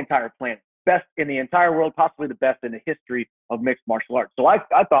the entire planet, best in the entire world, possibly the best in the history of mixed martial arts. So I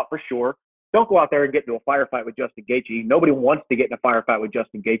thought for sure, don't go out there and get into a firefight with Justin Gaethje. Nobody wants to get in a firefight with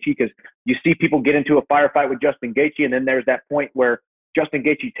Justin Gaethje because you see people get into a firefight with Justin Gaethje, and then there's that point where Justin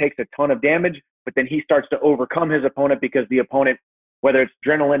Gaethje takes a ton of damage, but then he starts to overcome his opponent because the opponent whether it's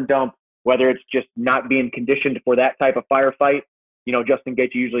adrenaline dump, whether it's just not being conditioned for that type of firefight. Justin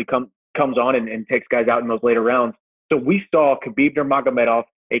Gaethje usually comes on and takes guys out in those later rounds. So we saw Khabib Nurmagomedov,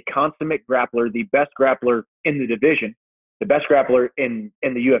 a consummate grappler, the best grappler in the division, the best grappler in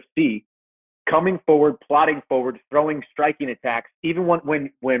the UFC, coming forward, plotting forward, throwing striking attacks. Even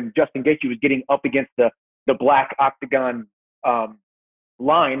when Justin Gaethje was getting up against the black octagon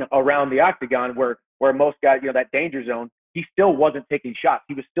line around the octagon where most guys, that danger zone, he still wasn't taking shots.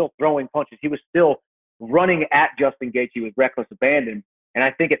 He was still throwing punches. He was still running at Justin Gaethje with reckless abandon. And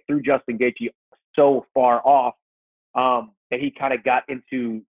I think it threw Justin Gaethje so far off that he kind of got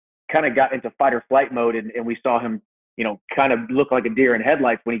into fight or flight mode, and we saw him, kind of look like a deer in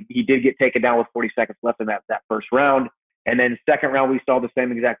headlights when he did get taken down with 40 seconds left in that first round. And then second round, we saw the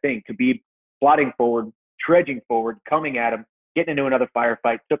same exact thing. Khabib plotting forward, trudging forward, coming at him, getting into another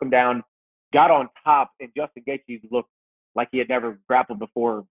firefight, took him down, got on top, and Justin Gaethje looked like he had never grappled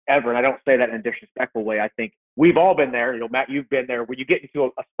before ever. And I don't say that in a disrespectful way. I think we've all been there. Matt, you've been there, where you get into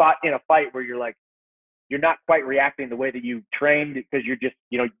a spot in a fight where you're like, you're not quite reacting the way that you trained, because you're just,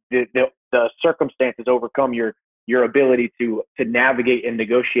 the circumstances overcome your ability to navigate and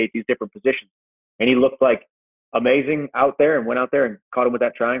negotiate these different positions. And he looked like amazing out there, and went out there and caught him with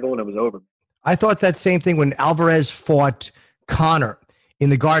that triangle, and it was over. I thought that same thing when Alvarez fought Conor in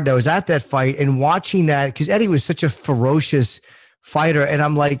the Garden. I was at that fight and watching that, because Eddie was such a ferocious fighter. And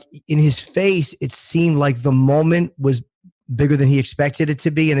I'm like, in his face, it seemed like the moment was bigger than he expected it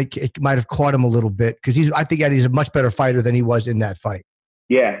to be. And it might have caught him a little bit, because I think Eddie's a much better fighter than he was in that fight.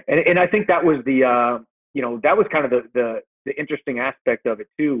 Yeah. And I think that was that was kind of the interesting aspect of it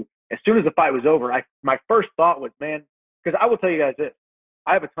too. As soon as the fight was over, my first thought was, man, because I will tell you guys this,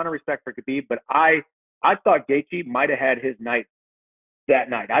 I have a ton of respect for Khabib, but I thought Gaethje might have had his night that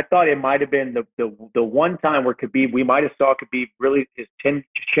night. I thought it might have been the one time where we might have saw Khabib really his chin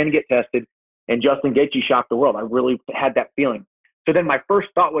get tested, and Justin Gaethje shocked the world. I really had that feeling. So then my first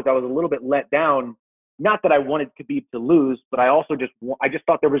thought was I was a little bit let down. Not that I wanted Khabib to lose, but I also just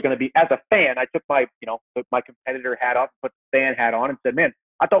thought there was going to be, as a fan, I took my took my competitor hat off, put the fan hat on, and said, man,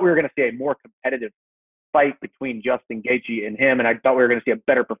 I thought we were going to see a more competitive fight between Justin Gaethje and him, and I thought we were going to see a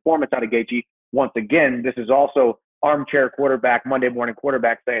better performance out of Gaethje. Once again, this is also armchair quarterback, Monday morning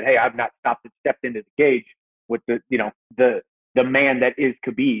quarterback saying, hey, I've not stepped into the cage with the man that is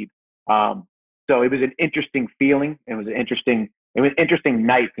Khabib. So it was an interesting feeling. It was an interesting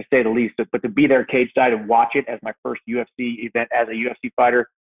night, to say the least. But to be there cage side and watch it as my first UFC event as a UFC fighter,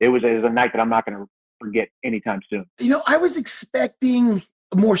 it was a night that I'm not going to forget anytime soon. I was expecting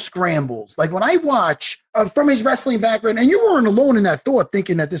more scrambles. Like when I watch from his wrestling background, and you weren't alone in that thought,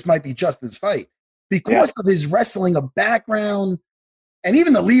 thinking that this might be Justin's fight because of his wrestling background, and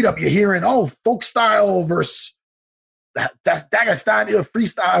even the lead up, you're hearing, folk style versus Dagestan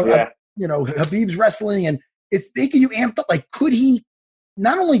freestyle. Khabib's wrestling, and it's making you amped up. Like, could he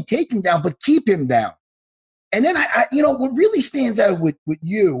not only take him down, but keep him down? And then I what really stands out with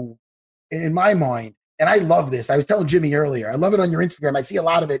you, in my mind, and I love this. I was telling Jimmy earlier, I love it on your Instagram. I see a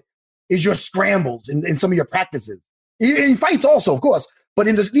lot of it, is your scrambles in some of your practices. In fights also, of course. But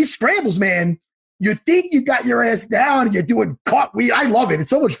in these scrambles, man, you think you got your ass down and you're doing cartwheel. I love it. It's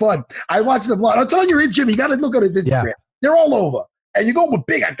so much fun. I watch them a lot. I'm telling you, Jimmy, you got to look at his Instagram. Yeah. They're all over. And you're going with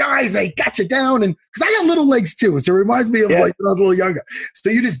bigger guys, they got you down. And because I got little legs too. So it reminds me of like when I was a little younger. So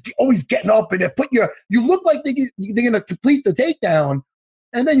you're just always getting up and they you look like they're going to complete the takedown.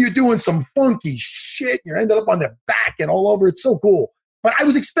 And then you're doing some funky shit. You're ended up on their back and all over. It's so cool. But I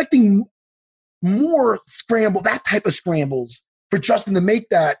was expecting more that type of scrambles for Justin to make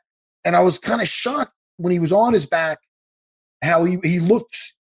that. And I was kind of shocked when he was on his back, how he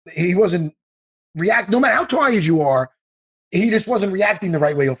looked. He wasn't reacting. No matter how tired you are, he just wasn't reacting the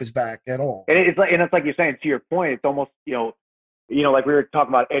right way off his back at all. And it's like you're saying, to your point, it's almost, like we were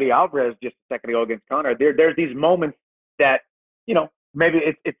talking about Eddie Alvarez just a second ago against Conor. There's these moments that, maybe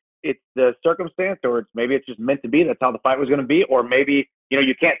it's the circumstance, or maybe it's just meant to be. That's how the fight was going to be. Or maybe,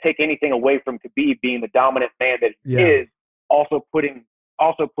 you can't take anything away from Khabib being the dominant man that he is, also putting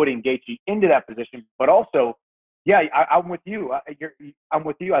Gaethje into that position. But also, I'm with you. I'm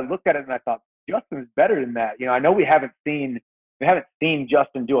with you. I looked at it and I thought, Justin is better than that. I know we haven't seen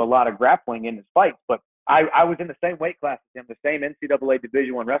Justin do a lot of grappling in his fights, but I was in the same weight class as him, the same NCAA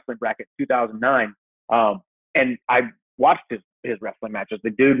Division I wrestling bracket, 2009. And I watched his wrestling matches. The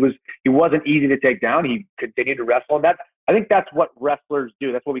dude wasn't easy to take down. He continued to wrestle. And I think that's what wrestlers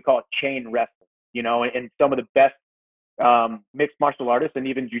do. That's what we call it, chain wrestling, and some of the best mixed martial artists and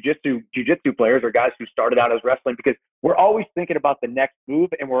even jiu-jitsu players are guys who started out as wrestling, because we're always thinking about the next move,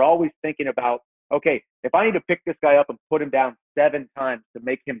 and we're always thinking about okay, if I need to pick this guy up and put him down 7 times to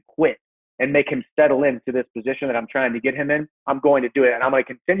make him quit and make him settle into this position that I'm trying to get him in, I'm going to do it. And I'm going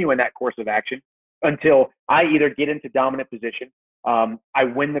to continue in that course of action until I either get into dominant position, I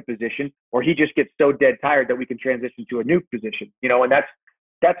win the position, or he just gets so dead tired that we can transition to a new position, and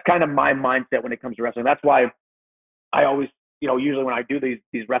that's kind of my mindset when it comes to wrestling. That's why I always, usually when I do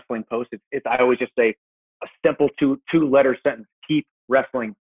these wrestling posts, I always just say a simple two-letter sentence: keep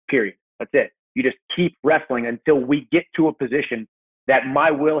wrestling, period. That's it. You just keep wrestling until we get to a position that my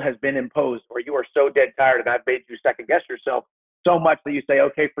will has been imposed, or you are so dead tired and I've made you second guess yourself so much that you say,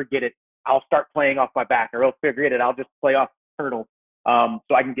 okay, forget it. I'll start playing off my back, or forget it. I'll just play off turtle,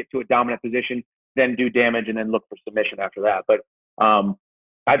 so I can get to a dominant position, then do damage, and then look for submission after that. But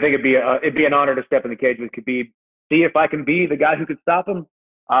I think it'd be an honor to step in the cage with Khabib, see if I can be the guy who can stop him.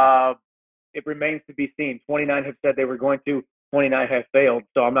 It remains to be seen. 29 have said they were going to. 29 have failed.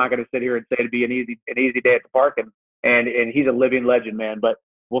 So I'm not going to sit here and say it'd be an easy day at the park. And he's a living legend, man. But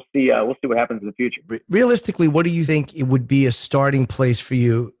we'll see what happens in the future. Realistically, what do you think it would be a starting place for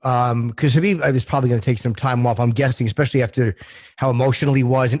you? Because Khabib is probably going to take some time off, I'm guessing, especially after how emotional he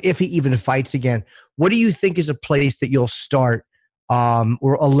was, and if he even fights again. What do you think is a place that you'll start,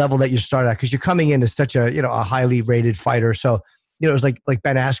 or a level that you start at? Because you're coming in as such a highly rated fighter. So it was like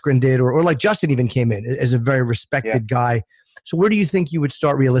Ben Askren did, or like Justin even came in as a very respected guy. So where do you think you would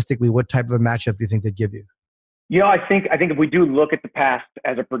start realistically? What type of a matchup do you think they'd give you? I think if we do look at the past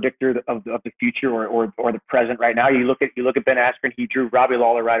as a predictor of the future or the present right now, you look at Ben Askren. He drew Robbie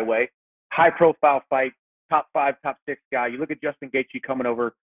Lawler right away. High profile fight, top 5, top 6 guy. You look at Justin Gaethje coming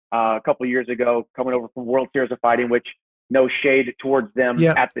over a couple of years ago, coming over from World Series of Fighting, which no shade towards them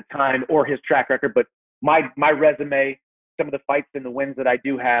at the time or his track record, but my resume, some of the fights and the wins that I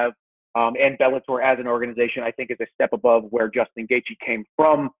do have, and Bellator as an organization, I think is a step above where Justin Gaethje came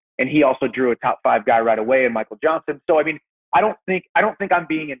from. And he also drew a top 5 guy right away in Michael Johnson. So, I mean, I don't think I'm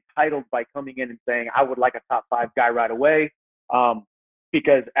being entitled by coming in and saying I would like a top 5 guy right away.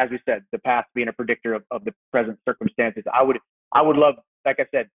 Because as we said, the past being a predictor of the present circumstances, I would love, like I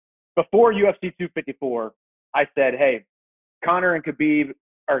said, before UFC 254, I said, hey, Conor and Khabib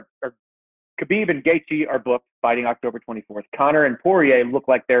Khabib and Gaethje are booked fighting October 24th. Conor and Poirier look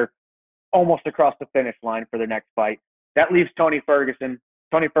like they're almost across the finish line for their next fight. That leaves Tony Ferguson.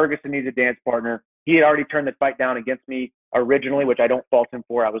 Tony Ferguson needs a dance partner. He had already turned the fight down against me originally, which I don't fault him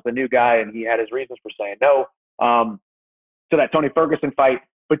for. I was the new guy, and he had his reasons for saying no. So that Tony Ferguson fight.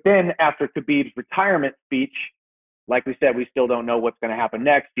 But then after Khabib's retirement speech, like we said, we still don't know what's going to happen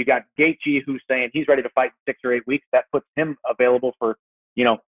next. You got Gaethje, who's saying he's ready to fight in 6 or 8 weeks. That puts him available for,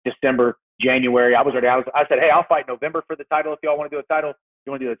 December, January. I said, hey, I'll fight November for the title if y'all want to do a title. If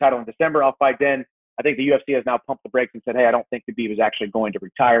you want to do the title in December, I'll fight then. I think the UFC has now pumped the brakes and said, hey, I don't think Khabib is actually going to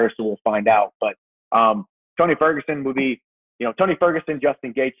retire, so we'll find out. But Tony Ferguson would be, Tony Ferguson,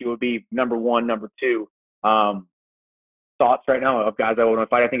 Justin Gaethje would be number 1, number 2 thoughts right now of guys I would want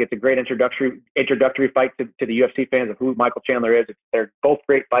to fight. I think it's a great introductory fight to the UFC fans of who Michael Chandler is. They're both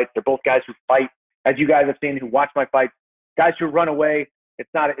great fights. They're both guys who fight, as you guys have seen, who watch my fights, guys who run away.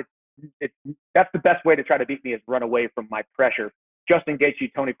 That's the best way to try to beat me, is run away from my pressure. Justin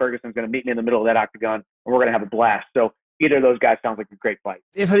Gaethje, Tony Ferguson is going to meet me in the middle of that octagon, and we're going to have a blast. So either of those guys sounds like a great fight.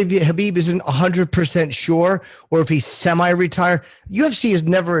 If Khabib isn't 100% sure, or if he's semi-retired, UFC has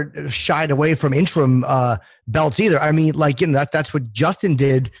never shied away from interim belts either. I mean, that's what Justin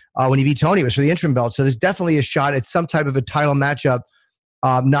did when he beat Tony, was for the interim belt. So there's definitely a shot at some type of a title matchup,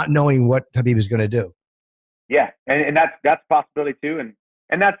 not knowing what Khabib is going to do. Yeah, and that's a possibility too,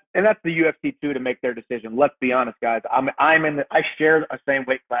 and that's the UFC too, to make their decision. Let's be honest, guys. I share a same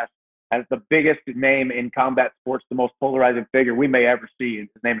weight class as the biggest name in combat sports, the most polarizing figure we may ever see. His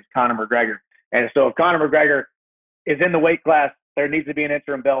name is Conor McGregor. And so if Conor McGregor is in the weight class, there needs to be an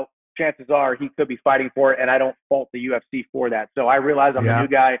interim belt. Chances are he could be fighting for it, and I don't fault the UFC for that. So I realize I'm the new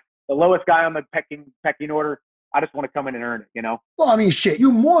guy, the lowest guy on the pecking order. I just want to come in and earn it, Well, I mean, shit,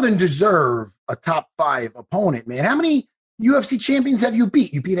 you more than deserve a top 5 opponent, man. How many UFC champions have you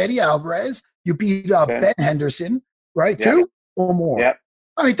beat? You beat Eddie Alvarez. You beat Ben Henderson, right? Yeah. 2 or more. Yeah.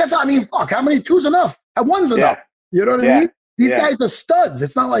 I mean, fuck, how many? 2's enough. 1's enough. You know what I mean? These guys are studs.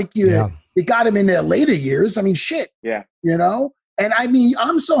 It's not like you got him in their later years. I mean, shit. Yeah. And I mean,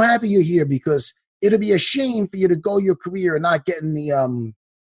 I'm so happy you're here, because it'll be a shame for you to go your career and not getting the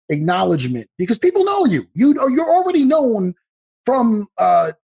acknowledgement, because people know you. You're already known from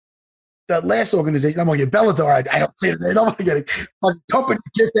the last organization. I'm going to get Bellator. I don't say it. I don't want to get a company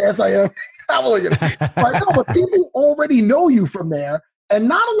kiss the SIM. I'm going to get it. But people already know you from there. And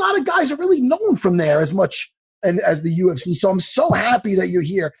not a lot of guys are really known from there as much as the UFC. So I'm so happy that you're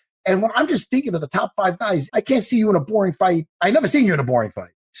here. And when I'm just thinking of the top 5 guys, I can't see you in a boring fight. I never seen you in a boring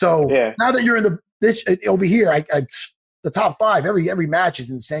fight. So now that you're in this over here, the top 5, every match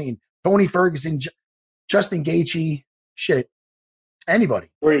is insane. Tony Ferguson, Justin Gaethje, shit, anybody.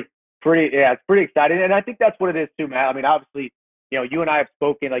 Pretty, it's pretty exciting. And I think that's what it is too, Matt. I mean, obviously, you and I have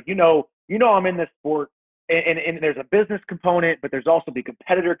spoken, like, I'm in this sport and there's a business component, but there's also the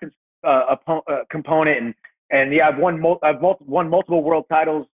competitor component. And yeah, I've won multiple world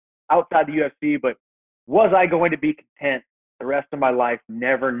titles outside the UFC, but was I going to be content the rest of my life,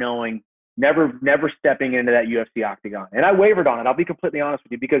 never knowing, never stepping into that UFC octagon? And I wavered on it. I'll be completely honest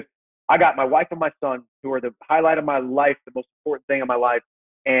with you, because I got my wife and my son, who are the highlight of my life, the most important thing in my life.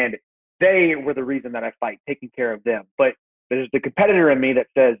 And they were the reason that I fight, taking care of them. But there's the competitor in me that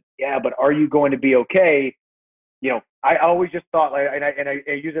says, yeah, but are you going to be okay? I always just thought, and I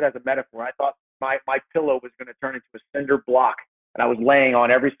use it as a metaphor. I thought my pillow was going to turn into a cinder block, and I was laying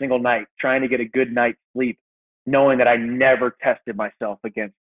on every single night, trying to get a good night's sleep, knowing that I never tested myself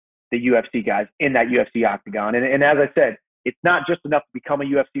against the UFC guys in that UFC octagon. And as I said, it's not just enough to become a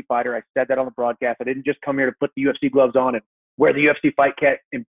UFC fighter. I said that on the broadcast. I didn't just come here to put the UFC gloves on and wear the UFC fight kit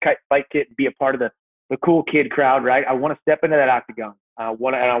and be a part of the cool kid crowd, right? I want to step into that octagon. I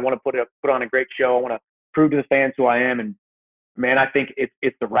want to put on a great show. I want to prove to the fans who I am. And man, I think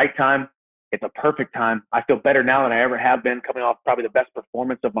it's the right time. It's a perfect time. I feel better now than I ever have been, coming off probably the best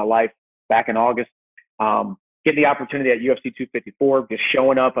performance of my life back in August. Getting the opportunity at UFC 254, just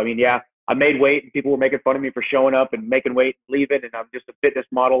showing up. I mean, yeah, I made weight and people were making fun of me for showing up and making weight and leaving. And I'm just a fitness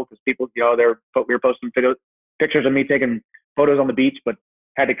model because people, we were posting pictures of me taking photos on the beach, but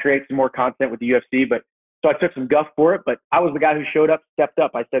had to create some more content with the UFC. But so I took some guff for it, but I was the guy who showed up, stepped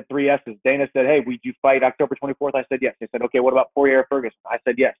up. I said 3 S's. Dana said, hey, would you fight October 24th? I said, yes. They said, okay, what about Poirier Ferguson? I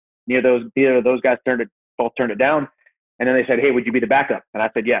said, yes. Neither of those guys both turned it down. And then they said, hey, would you be the backup? And I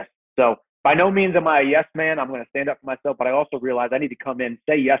said, yes. So by no means am I a yes man. I'm going to stand up for myself, but I also realize I need to come in,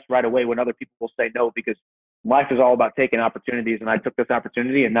 say yes right away when other people will say no, because life is all about taking opportunities. And I took this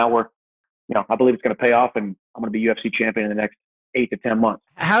opportunity, and now I believe it's going to pay off, and I'm going to be UFC champion in the next 8 to 10 months.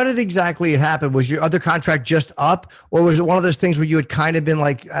 How did exactly it happen? Was your other contract just up, or was it one of those things where you had kind of been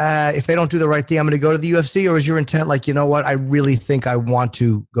like, if they don't do the right thing, I'm going to go to the UFC? Or was your intent like, you know what, I really think I want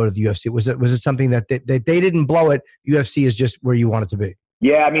to go to the UFC? Was it something that they didn't blow it? UFC is just where you want it to be?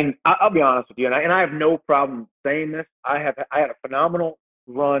 Yeah, I mean, I'll be honest with you, and I have no problem saying this. I had a phenomenal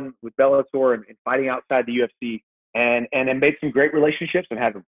run with Bellator and fighting outside the UFC, and made some great relationships and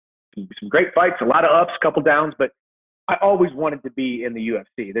had some great fights, a lot of ups, a couple downs, but I always wanted to be in the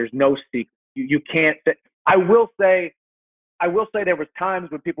UFC. There's no secret. You can't say. I will say there was times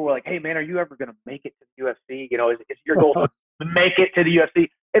when people were like, hey man, are you ever going to make it to the UFC? Is your goal to make it to the UFC?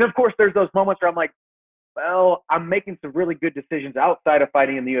 And of course there's those moments where I'm like, well, I'm making some really good decisions outside of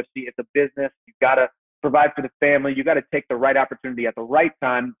fighting in the UFC. It's a business. You got to provide for the family. You got to take the right opportunity at the right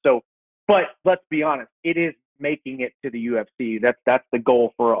time. So, but let's be honest, it is making it to the UFC. That's the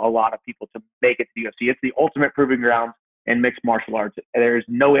goal for a lot of people, to make it to the UFC. It's the ultimate proving ground in mixed martial arts. There's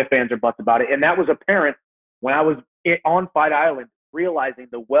no ifs, ands, or buts about it. And that was apparent when I was on Fight Island, realizing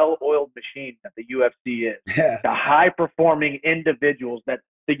the well-oiled machine that the UFC is, the high-performing individuals that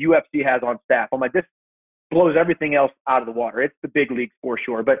the UFC has on staff. I'm like, this blows everything else out of the water. It's the big leagues for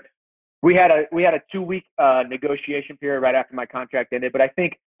sure. But we had a 2-week negotiation period right after my contract ended. But I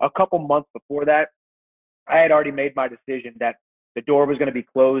think a couple months before that, I had already made my decision that the door was going to be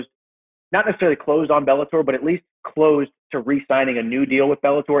closed, not necessarily closed on Bellator, but at least closed to re-signing a new deal with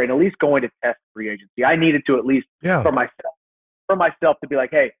Bellator and at least going to test free agency. I needed to at least for myself to be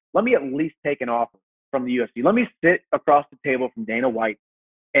like, hey, let me at least take an offer from the UFC. Let me sit across the table from Dana White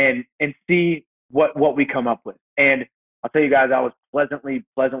and see what we come up with. And I'll tell you guys, I was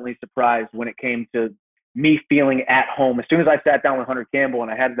pleasantly surprised when it came to me feeling at home. As soon as I sat down with Hunter Campbell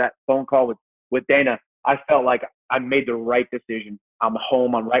and I had that phone call with Dana, I felt like I made the right decision. I'm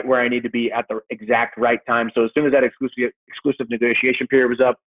home. I'm right where I need to be at the exact right time. So as soon as that exclusive negotiation period was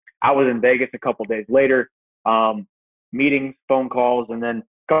up, I was in Vegas a couple days later, meetings, phone calls. And then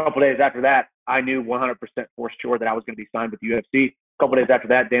a couple days after that, I knew 100% for sure that I was going to be signed with the UFC. A couple days after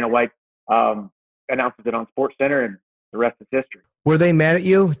that, Dana White announces it on SportsCenter, and the rest is history. Were they mad at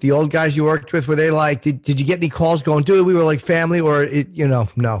you? The old guys you worked with, were they like, did you get any calls going, dude, we were like family, or no?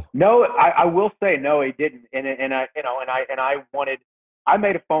 No, I will say no, he didn't. I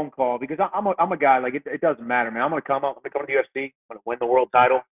made a phone call because I'm a guy, like it doesn't matter, man. I'm going to come to the UFC. I'm going to win the world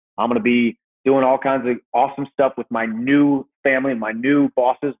title. I'm going to be doing all kinds of awesome stuff with my new family, my new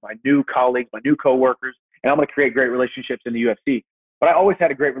bosses, my new colleagues, my new coworkers, and I'm going to create great relationships in the UFC. But I always had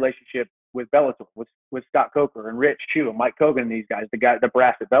a great relationship Bellator, with Scott Coker and Rich Shue and Mike Kogan and these guys, the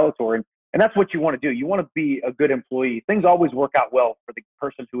brass at Bellator. And that's what you want to do. You want to be a good employee. Things always work out well for the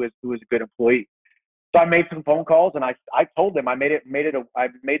person who is a good employee. So I made some phone calls, and I told them, I made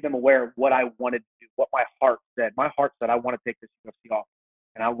them aware of what I wanted to do, what my heart said. My heart said I want to take this UFC off,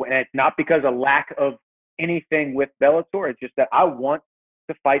 and it's not because of lack of anything with Bellator. It's just that I want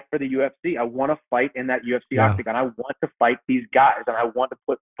to fight for the UFC. I want to fight in that UFC octagon. I want to fight these guys, and I want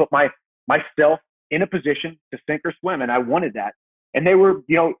to put myself in a position to sink or swim, and I wanted that. And they were,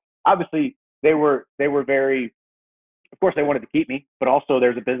 obviously they were very. Of course, they wanted to keep me, but also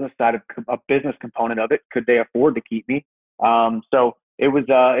there's a business component of it. Could they afford to keep me? So it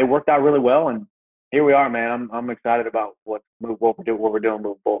worked out really well, and here we are, man. I'm excited about what we're doing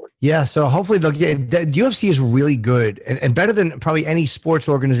moving forward. Yeah, so hopefully they'll get. The UFC is really good and better than probably any sports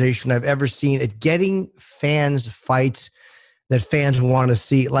organization I've ever seen at getting fans fights that fans want to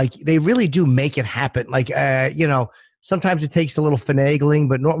see. Like they really do make it happen. Like sometimes it takes a little finagling,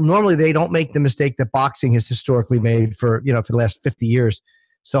 but normally they don't make the mistake that boxing has historically made for the last 50 years.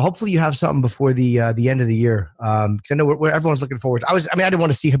 So hopefully you have something before the end of the year. Because I know where everyone's looking forward. I didn't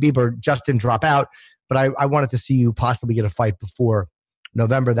want to see Khabib or Justin drop out, but I wanted to see you possibly get a fight before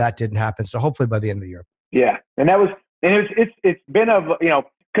November. That didn't happen. So hopefully by the end of the year. Yeah. It's been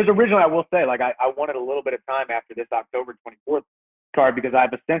because originally I will say, like, I wanted a little bit of time after this October 24th card because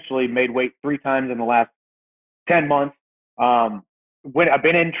I've essentially made weight 3 times in the last 10 months. When I've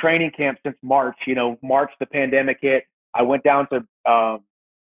been in training camp since March, March, the pandemic hit. I went down to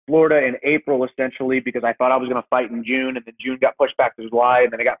Florida in April, essentially, because I thought I was going to fight in June, and then June got pushed back to July,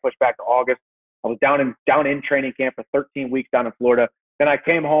 and then it got pushed back to August. I was down in training camp for 13 weeks down in Florida. Then I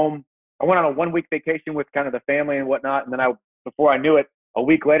came home. I went on a 1-week vacation with kind of the family and whatnot. And then before I knew it, a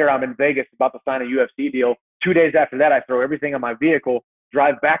week later, I'm in Vegas about to sign a UFC deal. 2 days after that, I throw everything in my vehicle,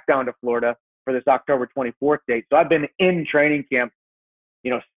 drive back down to Florida for this October 24th date. So I've been in training camp,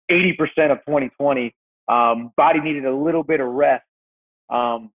 80% of 2020. Body needed a little bit of rest,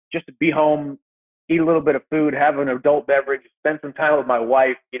 just to be home, eat a little bit of food, have an adult beverage, spend some time with my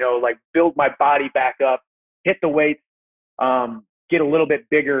wife, build my body back up, hit the weights, get a little bit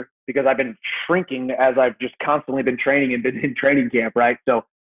bigger because I've been shrinking as I've just constantly been training and been in training camp, right? So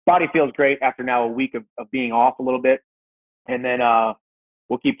body feels great after now a week of being off a little bit. And then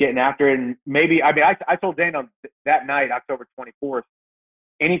we'll keep getting after it. And maybe, I told Dana that night, October 24th,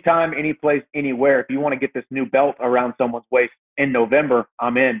 anytime, any place, anywhere, if you want to get this new belt around someone's waist in November,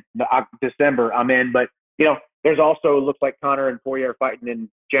 I'm in. December, I'm in. But, there's also, it looks like Conor and Poirier are fighting in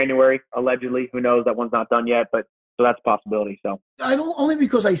January, allegedly. Who knows? That one's not done yet, but so that's a possibility. So only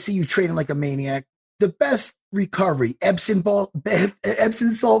because I see you training like a maniac. The best recovery, Epsom salt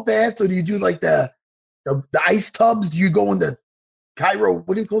baths, or do you do like the ice tubs? Do you go in the Cryo,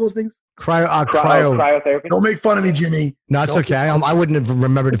 what do you call those things? Cryotherapy. Don't make fun of me, Jimmy. No, it's okay. I wouldn't have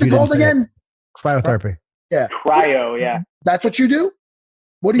remembered if you didn't say again? Cryotherapy. Yeah. Cryo, yeah. That's what you do?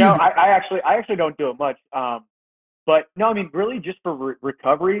 What do you do? I actually don't do it much. But no, really just for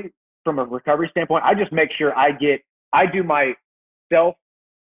recovery, from a recovery standpoint, I just make sure I do my self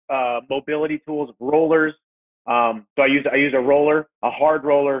mobility tools, rollers. So I use a roller, a hard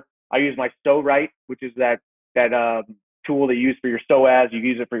roller. I use my StoRite, which is that tool that you use for your psoas. You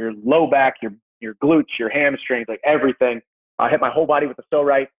use it for your low back, your glutes, your hamstrings, like everything. I hit my whole body with the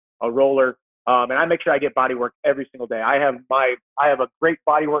StoRite, a roller, and I make sure I get body work every single day. I have a great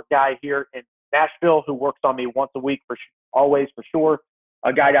body work guy here in Nashville who works on me once a week always for sure.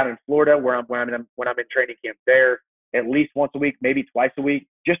 A guy down in Florida when I'm in training camp there at least once a week, maybe twice a week,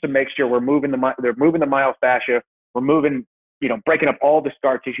 just to make sure they're moving the myofascia. We're moving, breaking up all the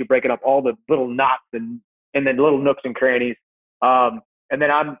scar tissue, breaking up all the little knots and then little nooks and crannies. And then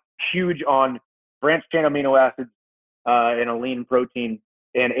I'm huge on branched chain amino acids and a lean protein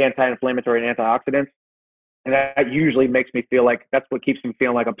and anti-inflammatory and antioxidants. And that usually makes me feel like that's what keeps me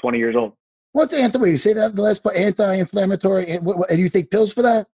feeling like I'm 20 years old. What's you say that the last part, anti-inflammatory, and do you take pills for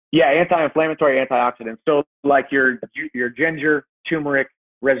that? Yeah, anti-inflammatory, antioxidants. So like your ginger, turmeric,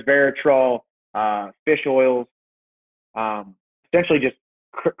 resveratrol, fish oils, essentially just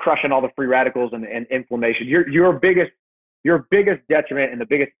crushing all the free radicals and inflammation. Your biggest detriment and the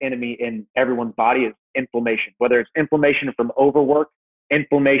biggest enemy in everyone's body is inflammation, whether it's inflammation from overwork,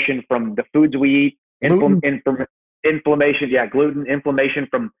 inflammation from the foods we eat, inflammation, gluten, inflammation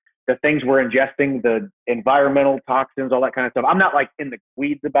from the things we're ingesting, the environmental toxins, all that kind of stuff. I'm not like in the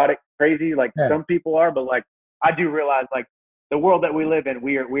weeds about it crazy like some people are, but like I do realize like the world that we live in,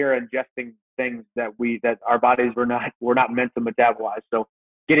 we are ingesting things that our bodies were not meant to metabolize. So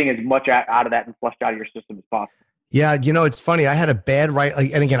getting as much out of that and flushed out of your system as possible. Yeah, it's funny. I had a bad right,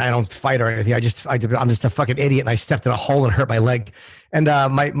 and again, I don't fight or anything. I'm just a fucking idiot, and I stepped in a hole and hurt my leg. And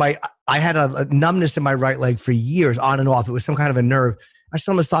I had a numbness in my right leg for years, on and off. It was some kind of a nerve. I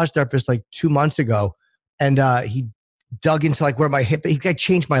saw a massage therapist like 2 months ago, and he dug into like where my hip. He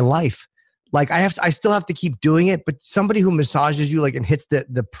changed my life. Like I still have to keep doing it, but somebody who massages you like and hits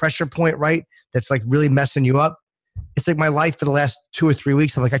the pressure point right, that's like really messing you up. It's like my life for the last 2 or 3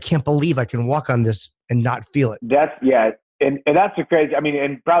 weeks. I'm like, I can't believe I can walk on this and not feel it. That's and that's the crazy. I mean,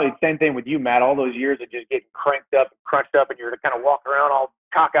 and probably the same thing with you, Matt. All those years of just getting cranked up and crunched up, and you're kind of walking around all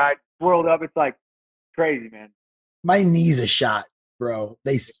cockeyed, swirled up. It's like crazy, man. My knees are shot, bro.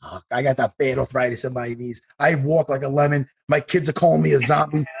 They suck. I got that bad arthritis in my knees. I walk like a lemon. My kids are calling me a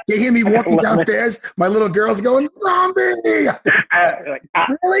zombie. They hear me walking downstairs. My little girl's going, zombie. Really?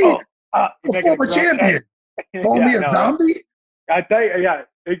 A former champion. Call me a zombie? I tell you, yeah,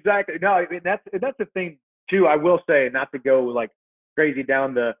 exactly. No, I mean, that's the thing too. I will say, not to go like crazy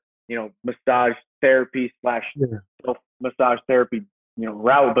down the massage therapy / self massage therapy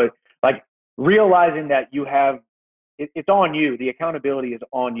route, but like realizing that you have it's on you. The accountability is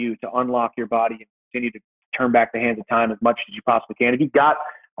on you to unlock your body and continue to turn back the hands of time as much as you possibly can. If you got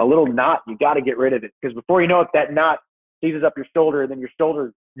a little knot, you got to get rid of it, because before you know it, that knot seizes up your shoulder, and then your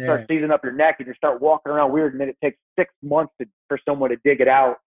shoulder starts seizing up your neck, and you start walking around weird, and then it takes 6 months for someone to dig it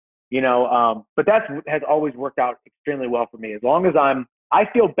out, but that has always worked out extremely well for me. As long as I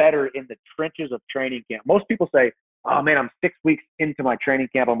feel better in the trenches of training camp. Most people say, oh man, I'm 6 weeks into my training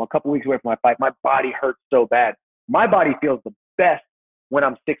camp, I'm a couple weeks away from my fight, my body hurts so bad. My body feels the best when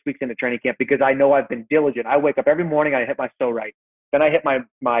I'm 6 weeks into training camp, because I know I've been diligent. I wake up every morning, I hit my so right. Then I hit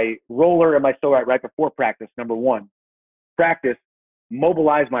my roller and my so right before practice. Number one, practice,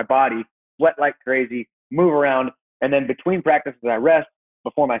 mobilize my body, sweat like crazy, move around. And then between practices, I rest.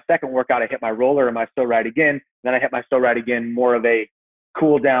 Before my second workout, I hit my roller and my so right again. Then I hit my so right again, more of a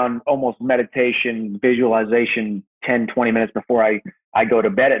cool down, almost meditation, visualization, 10, 20 minutes before I go to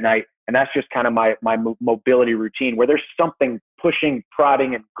bed at night. And that's just kind of my mobility routine, where there's something pushing,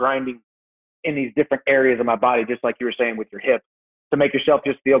 prodding, and grinding in these different areas of my body, just like you were saying with your hips, to make yourself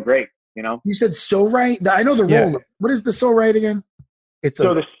just feel great, You said so right? I know the roller. What is the so right again?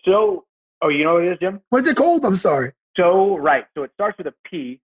 Oh, you know what it is, Jim? What's it called? I'm sorry. So right. So it starts with a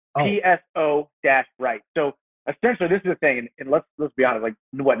P, PSO-right. So essentially, this is the thing, and let's be honest, like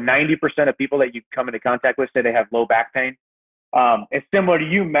 90% of people that you come into contact with say they have low back pain. It's similar to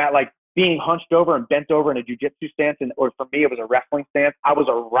you, Matt, like being hunched over and bent over in a jiu-jitsu stance, or for me, it was a wrestling stance. I was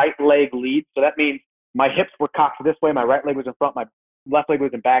a right leg lead, so that means my hips were cocked this way, my right leg was in front, my left leg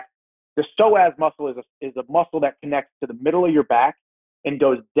was in back. The psoas muscle is a muscle that connects to the middle of your back and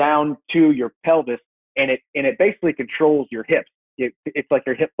goes down to your pelvis, and it basically controls your hips. It's like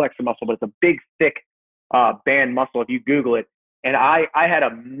your hip flexor muscle, but it's a big, thick band muscle if you Google it. And I had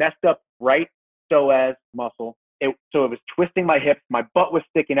a messed up right psoas muscle. So it was twisting my hips, my butt was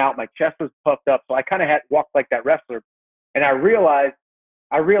sticking out, my chest was puffed up. So I kind of had walked like that wrestler. And I realized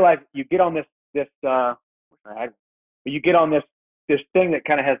you get on this thing that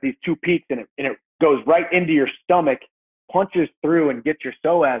kind of has these two peaks, and it goes right into your stomach, punches through and gets your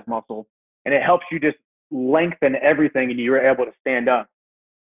psoas muscle, and it helps you just lengthen everything, and you're able to stand up.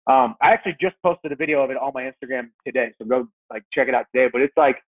 I actually just posted a video of it on my Instagram today, so go check it out today. But it's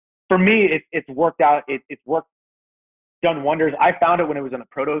like, for me, it's worked out. It's worked, done wonders. I found it when it was in a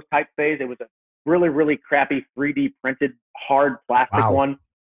prototype phase. It was a really, really crappy 3D printed hard plastic one.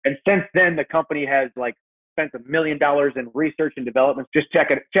 And since then, the company has spent $1 million in research and development. Just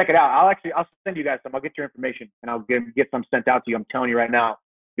check it out. I'll send you guys some. I'll get your information and I'll get some sent out to you. I'm telling you right now,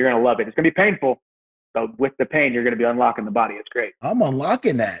 you're going to love it. It's going to be painful. So with the pain, you're going to be unlocking the body. It's great. I'm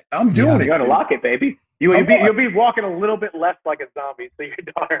unlocking that. I'm doing it. You're going to lock it, baby. You'll be walking a little bit less like a zombie. So your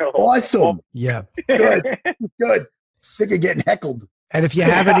daughter will. Awesome. Yeah. Good. Sick of getting heckled. And if you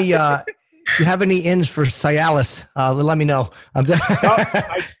have any, ins for Cialis, let me know.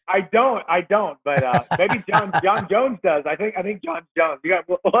 I don't. But maybe John Jones does. I think John Jones.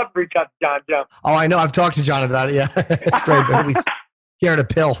 We'll have to reach out to John Jones. Oh, I know. I've talked to John about it. Yeah, it's great. But we shared a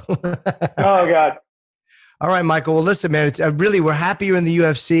pill. Oh God. All right, Michael. Well, listen, man. It's we're happy you're in the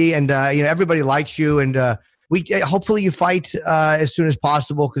UFC, and everybody likes you, and we hopefully you fight as soon as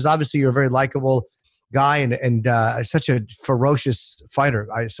possible, because obviously you're a very likable guy and such a ferocious fighter.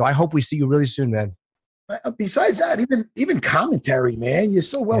 So I hope we see you really soon, man. Besides that, even commentary, man, you're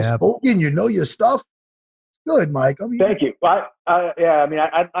so well spoken. You know your stuff. Good, Mike. Thank you.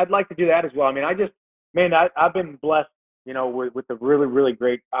 I'd like to do that as well. I've been blessed, with a really, really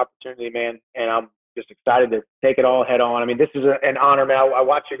great opportunity, man, and I'm just excited to take it all head on. This is an honor, man. I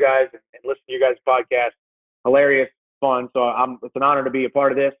watch you guys and listen to you guys' podcast. hilarious, fun. So it's an honor to be a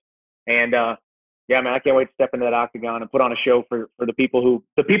part of this. And yeah, man, I can't wait to step into that octagon and put on a show for the people who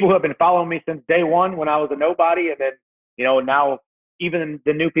have been following me since day one when I was a nobody, and then now even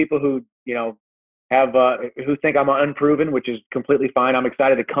the new people who have who think I'm unproven, which is completely fine. I'm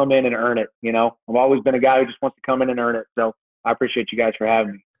excited to come in and earn it. I've always been a guy who just wants to come in and earn it. So I appreciate you guys for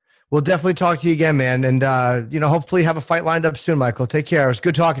having me. We'll definitely talk to you again, man. And, hopefully have a fight lined up soon, Michael. Take care. It was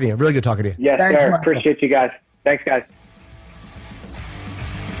good talking to you. Really good talking to you. Yes, Thanks, sir. Michael. Appreciate you guys. Thanks, guys.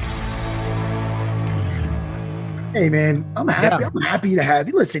 Hey, man, I'm happy. Yeah. I'm happy to have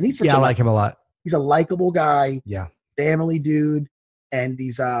you. Listen, he's I like him a lot. He's a likable guy. Yeah. Family dude. And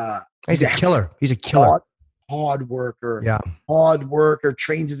he's a killer. He's a killer. Hard worker. Yeah. Hard worker.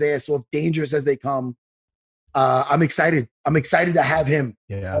 Trains his ass off, dangerous as they come. I'm excited. I'm excited to have him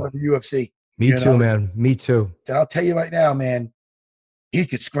out of the UFC. Me too, man. Me too. And I'll tell you right now, man, he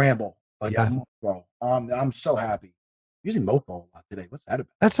could scramble. Like bro. I'm so happy. Using Mofo a lot today. What's that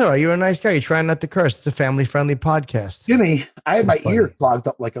about? That's all right. You're a nice guy. You're trying not to curse. It's a family-friendly podcast. Jimmy, I had my ear clogged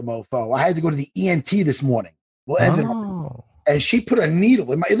up like a mofo. I had to go to the ENT this morning. And she put a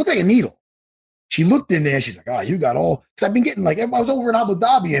needle in my. It looked like a needle. She looked in there. She's like, "Oh, you got all." Because I've been getting I was over in Abu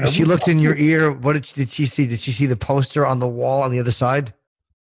Dhabi, and she looked in your ear. What did she see? Did she see the poster on the wall on the other side?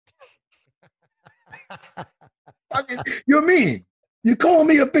 You're mean. You calling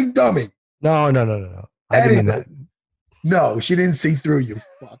me a big dummy? No. I didn't mean that. No, she didn't see through you.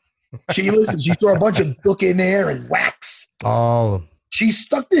 She threw a bunch of book in there and wax. Oh. She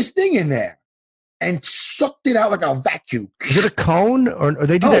stuck this thing in there and sucked it out like a vacuum. Is it a cone or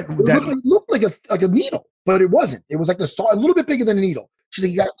they do that? It looked like a needle, but it wasn't. It was like a little bit bigger than a needle. She's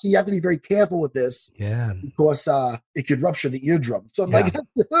like, you have to be very careful with this. Yeah. Because it could rupture the eardrum. So I'm like,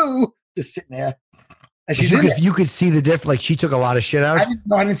 just sitting there. And you could see the difference. Like she took a lot of shit out. I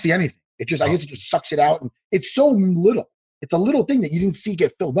didn't see anything. I guess it just sucks it out. And it's so little. It's a little thing that you didn't see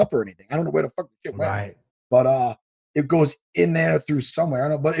get filled up or anything. I don't know where the fuck the shit went. Right. But it goes in there through somewhere. I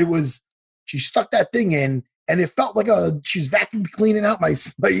don't know. But she stuck that thing in and it felt like she's vacuum cleaning out my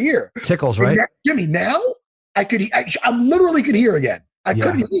ear. Tickles, right? Jimmy, now I literally could hear again. I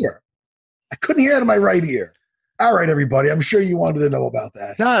couldn't hear. I couldn't hear out of my right ear. All right, everybody. I'm sure you wanted to know about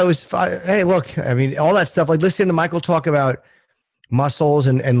that. No, it was fine. Hey, look, I mean, all that stuff, like listening to Michael talk about muscles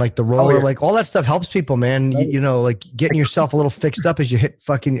and like the roller, like all that stuff helps people, man. Like getting yourself a little fixed up as you hit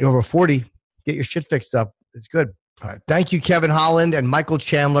fucking over 40, get your shit fixed up. It's good. All right. Thank you, Kevin Holland and Michael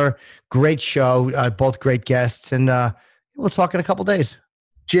Chandler. Great show. Both great guests. And we'll talk in a couple days.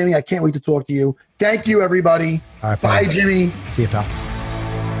 Jimmy, I can't wait to talk to you. Thank you, everybody. All right, bye, Jimmy. See you, pal.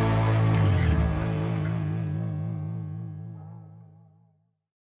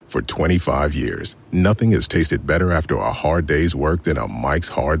 For 25 years, nothing has tasted better after a hard day's work than a Mike's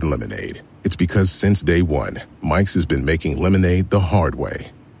Hard Lemonade. It's because since day one, Mike's has been making lemonade the hard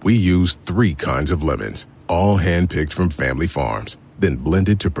way. We use 3 kinds of lemons, all handpicked from family farms, then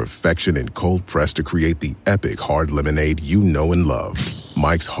blended to perfection and cold pressed to create the epic hard lemonade you know and love.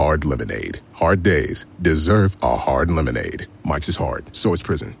 Mike's Hard Lemonade. Hard days deserve a hard lemonade. Mike's is hard, so is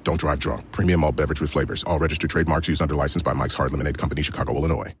prison. Don't drive drunk. Premium malt beverage with flavors. All registered trademarks used under license by Mike's Hard Lemonade Company, Chicago,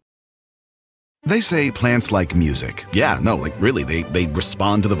 Illinois. They say plants like music. Yeah, no, like really, they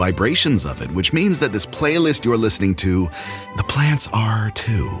respond to the vibrations of it, which means that this playlist you're listening to, the plants are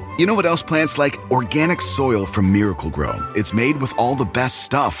too. You know what else plants like? Organic soil from Miracle-Gro. It's made with all the best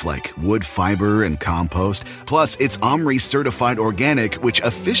stuff like wood fiber and compost. Plus, it's OMRI certified organic, which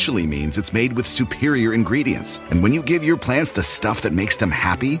officially means it's made with superior ingredients. And when you give your plants the stuff that makes them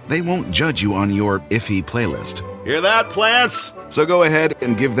happy, they won't judge you on your iffy playlist. Hear that, plants? So go ahead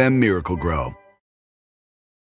and give them Miracle-Gro.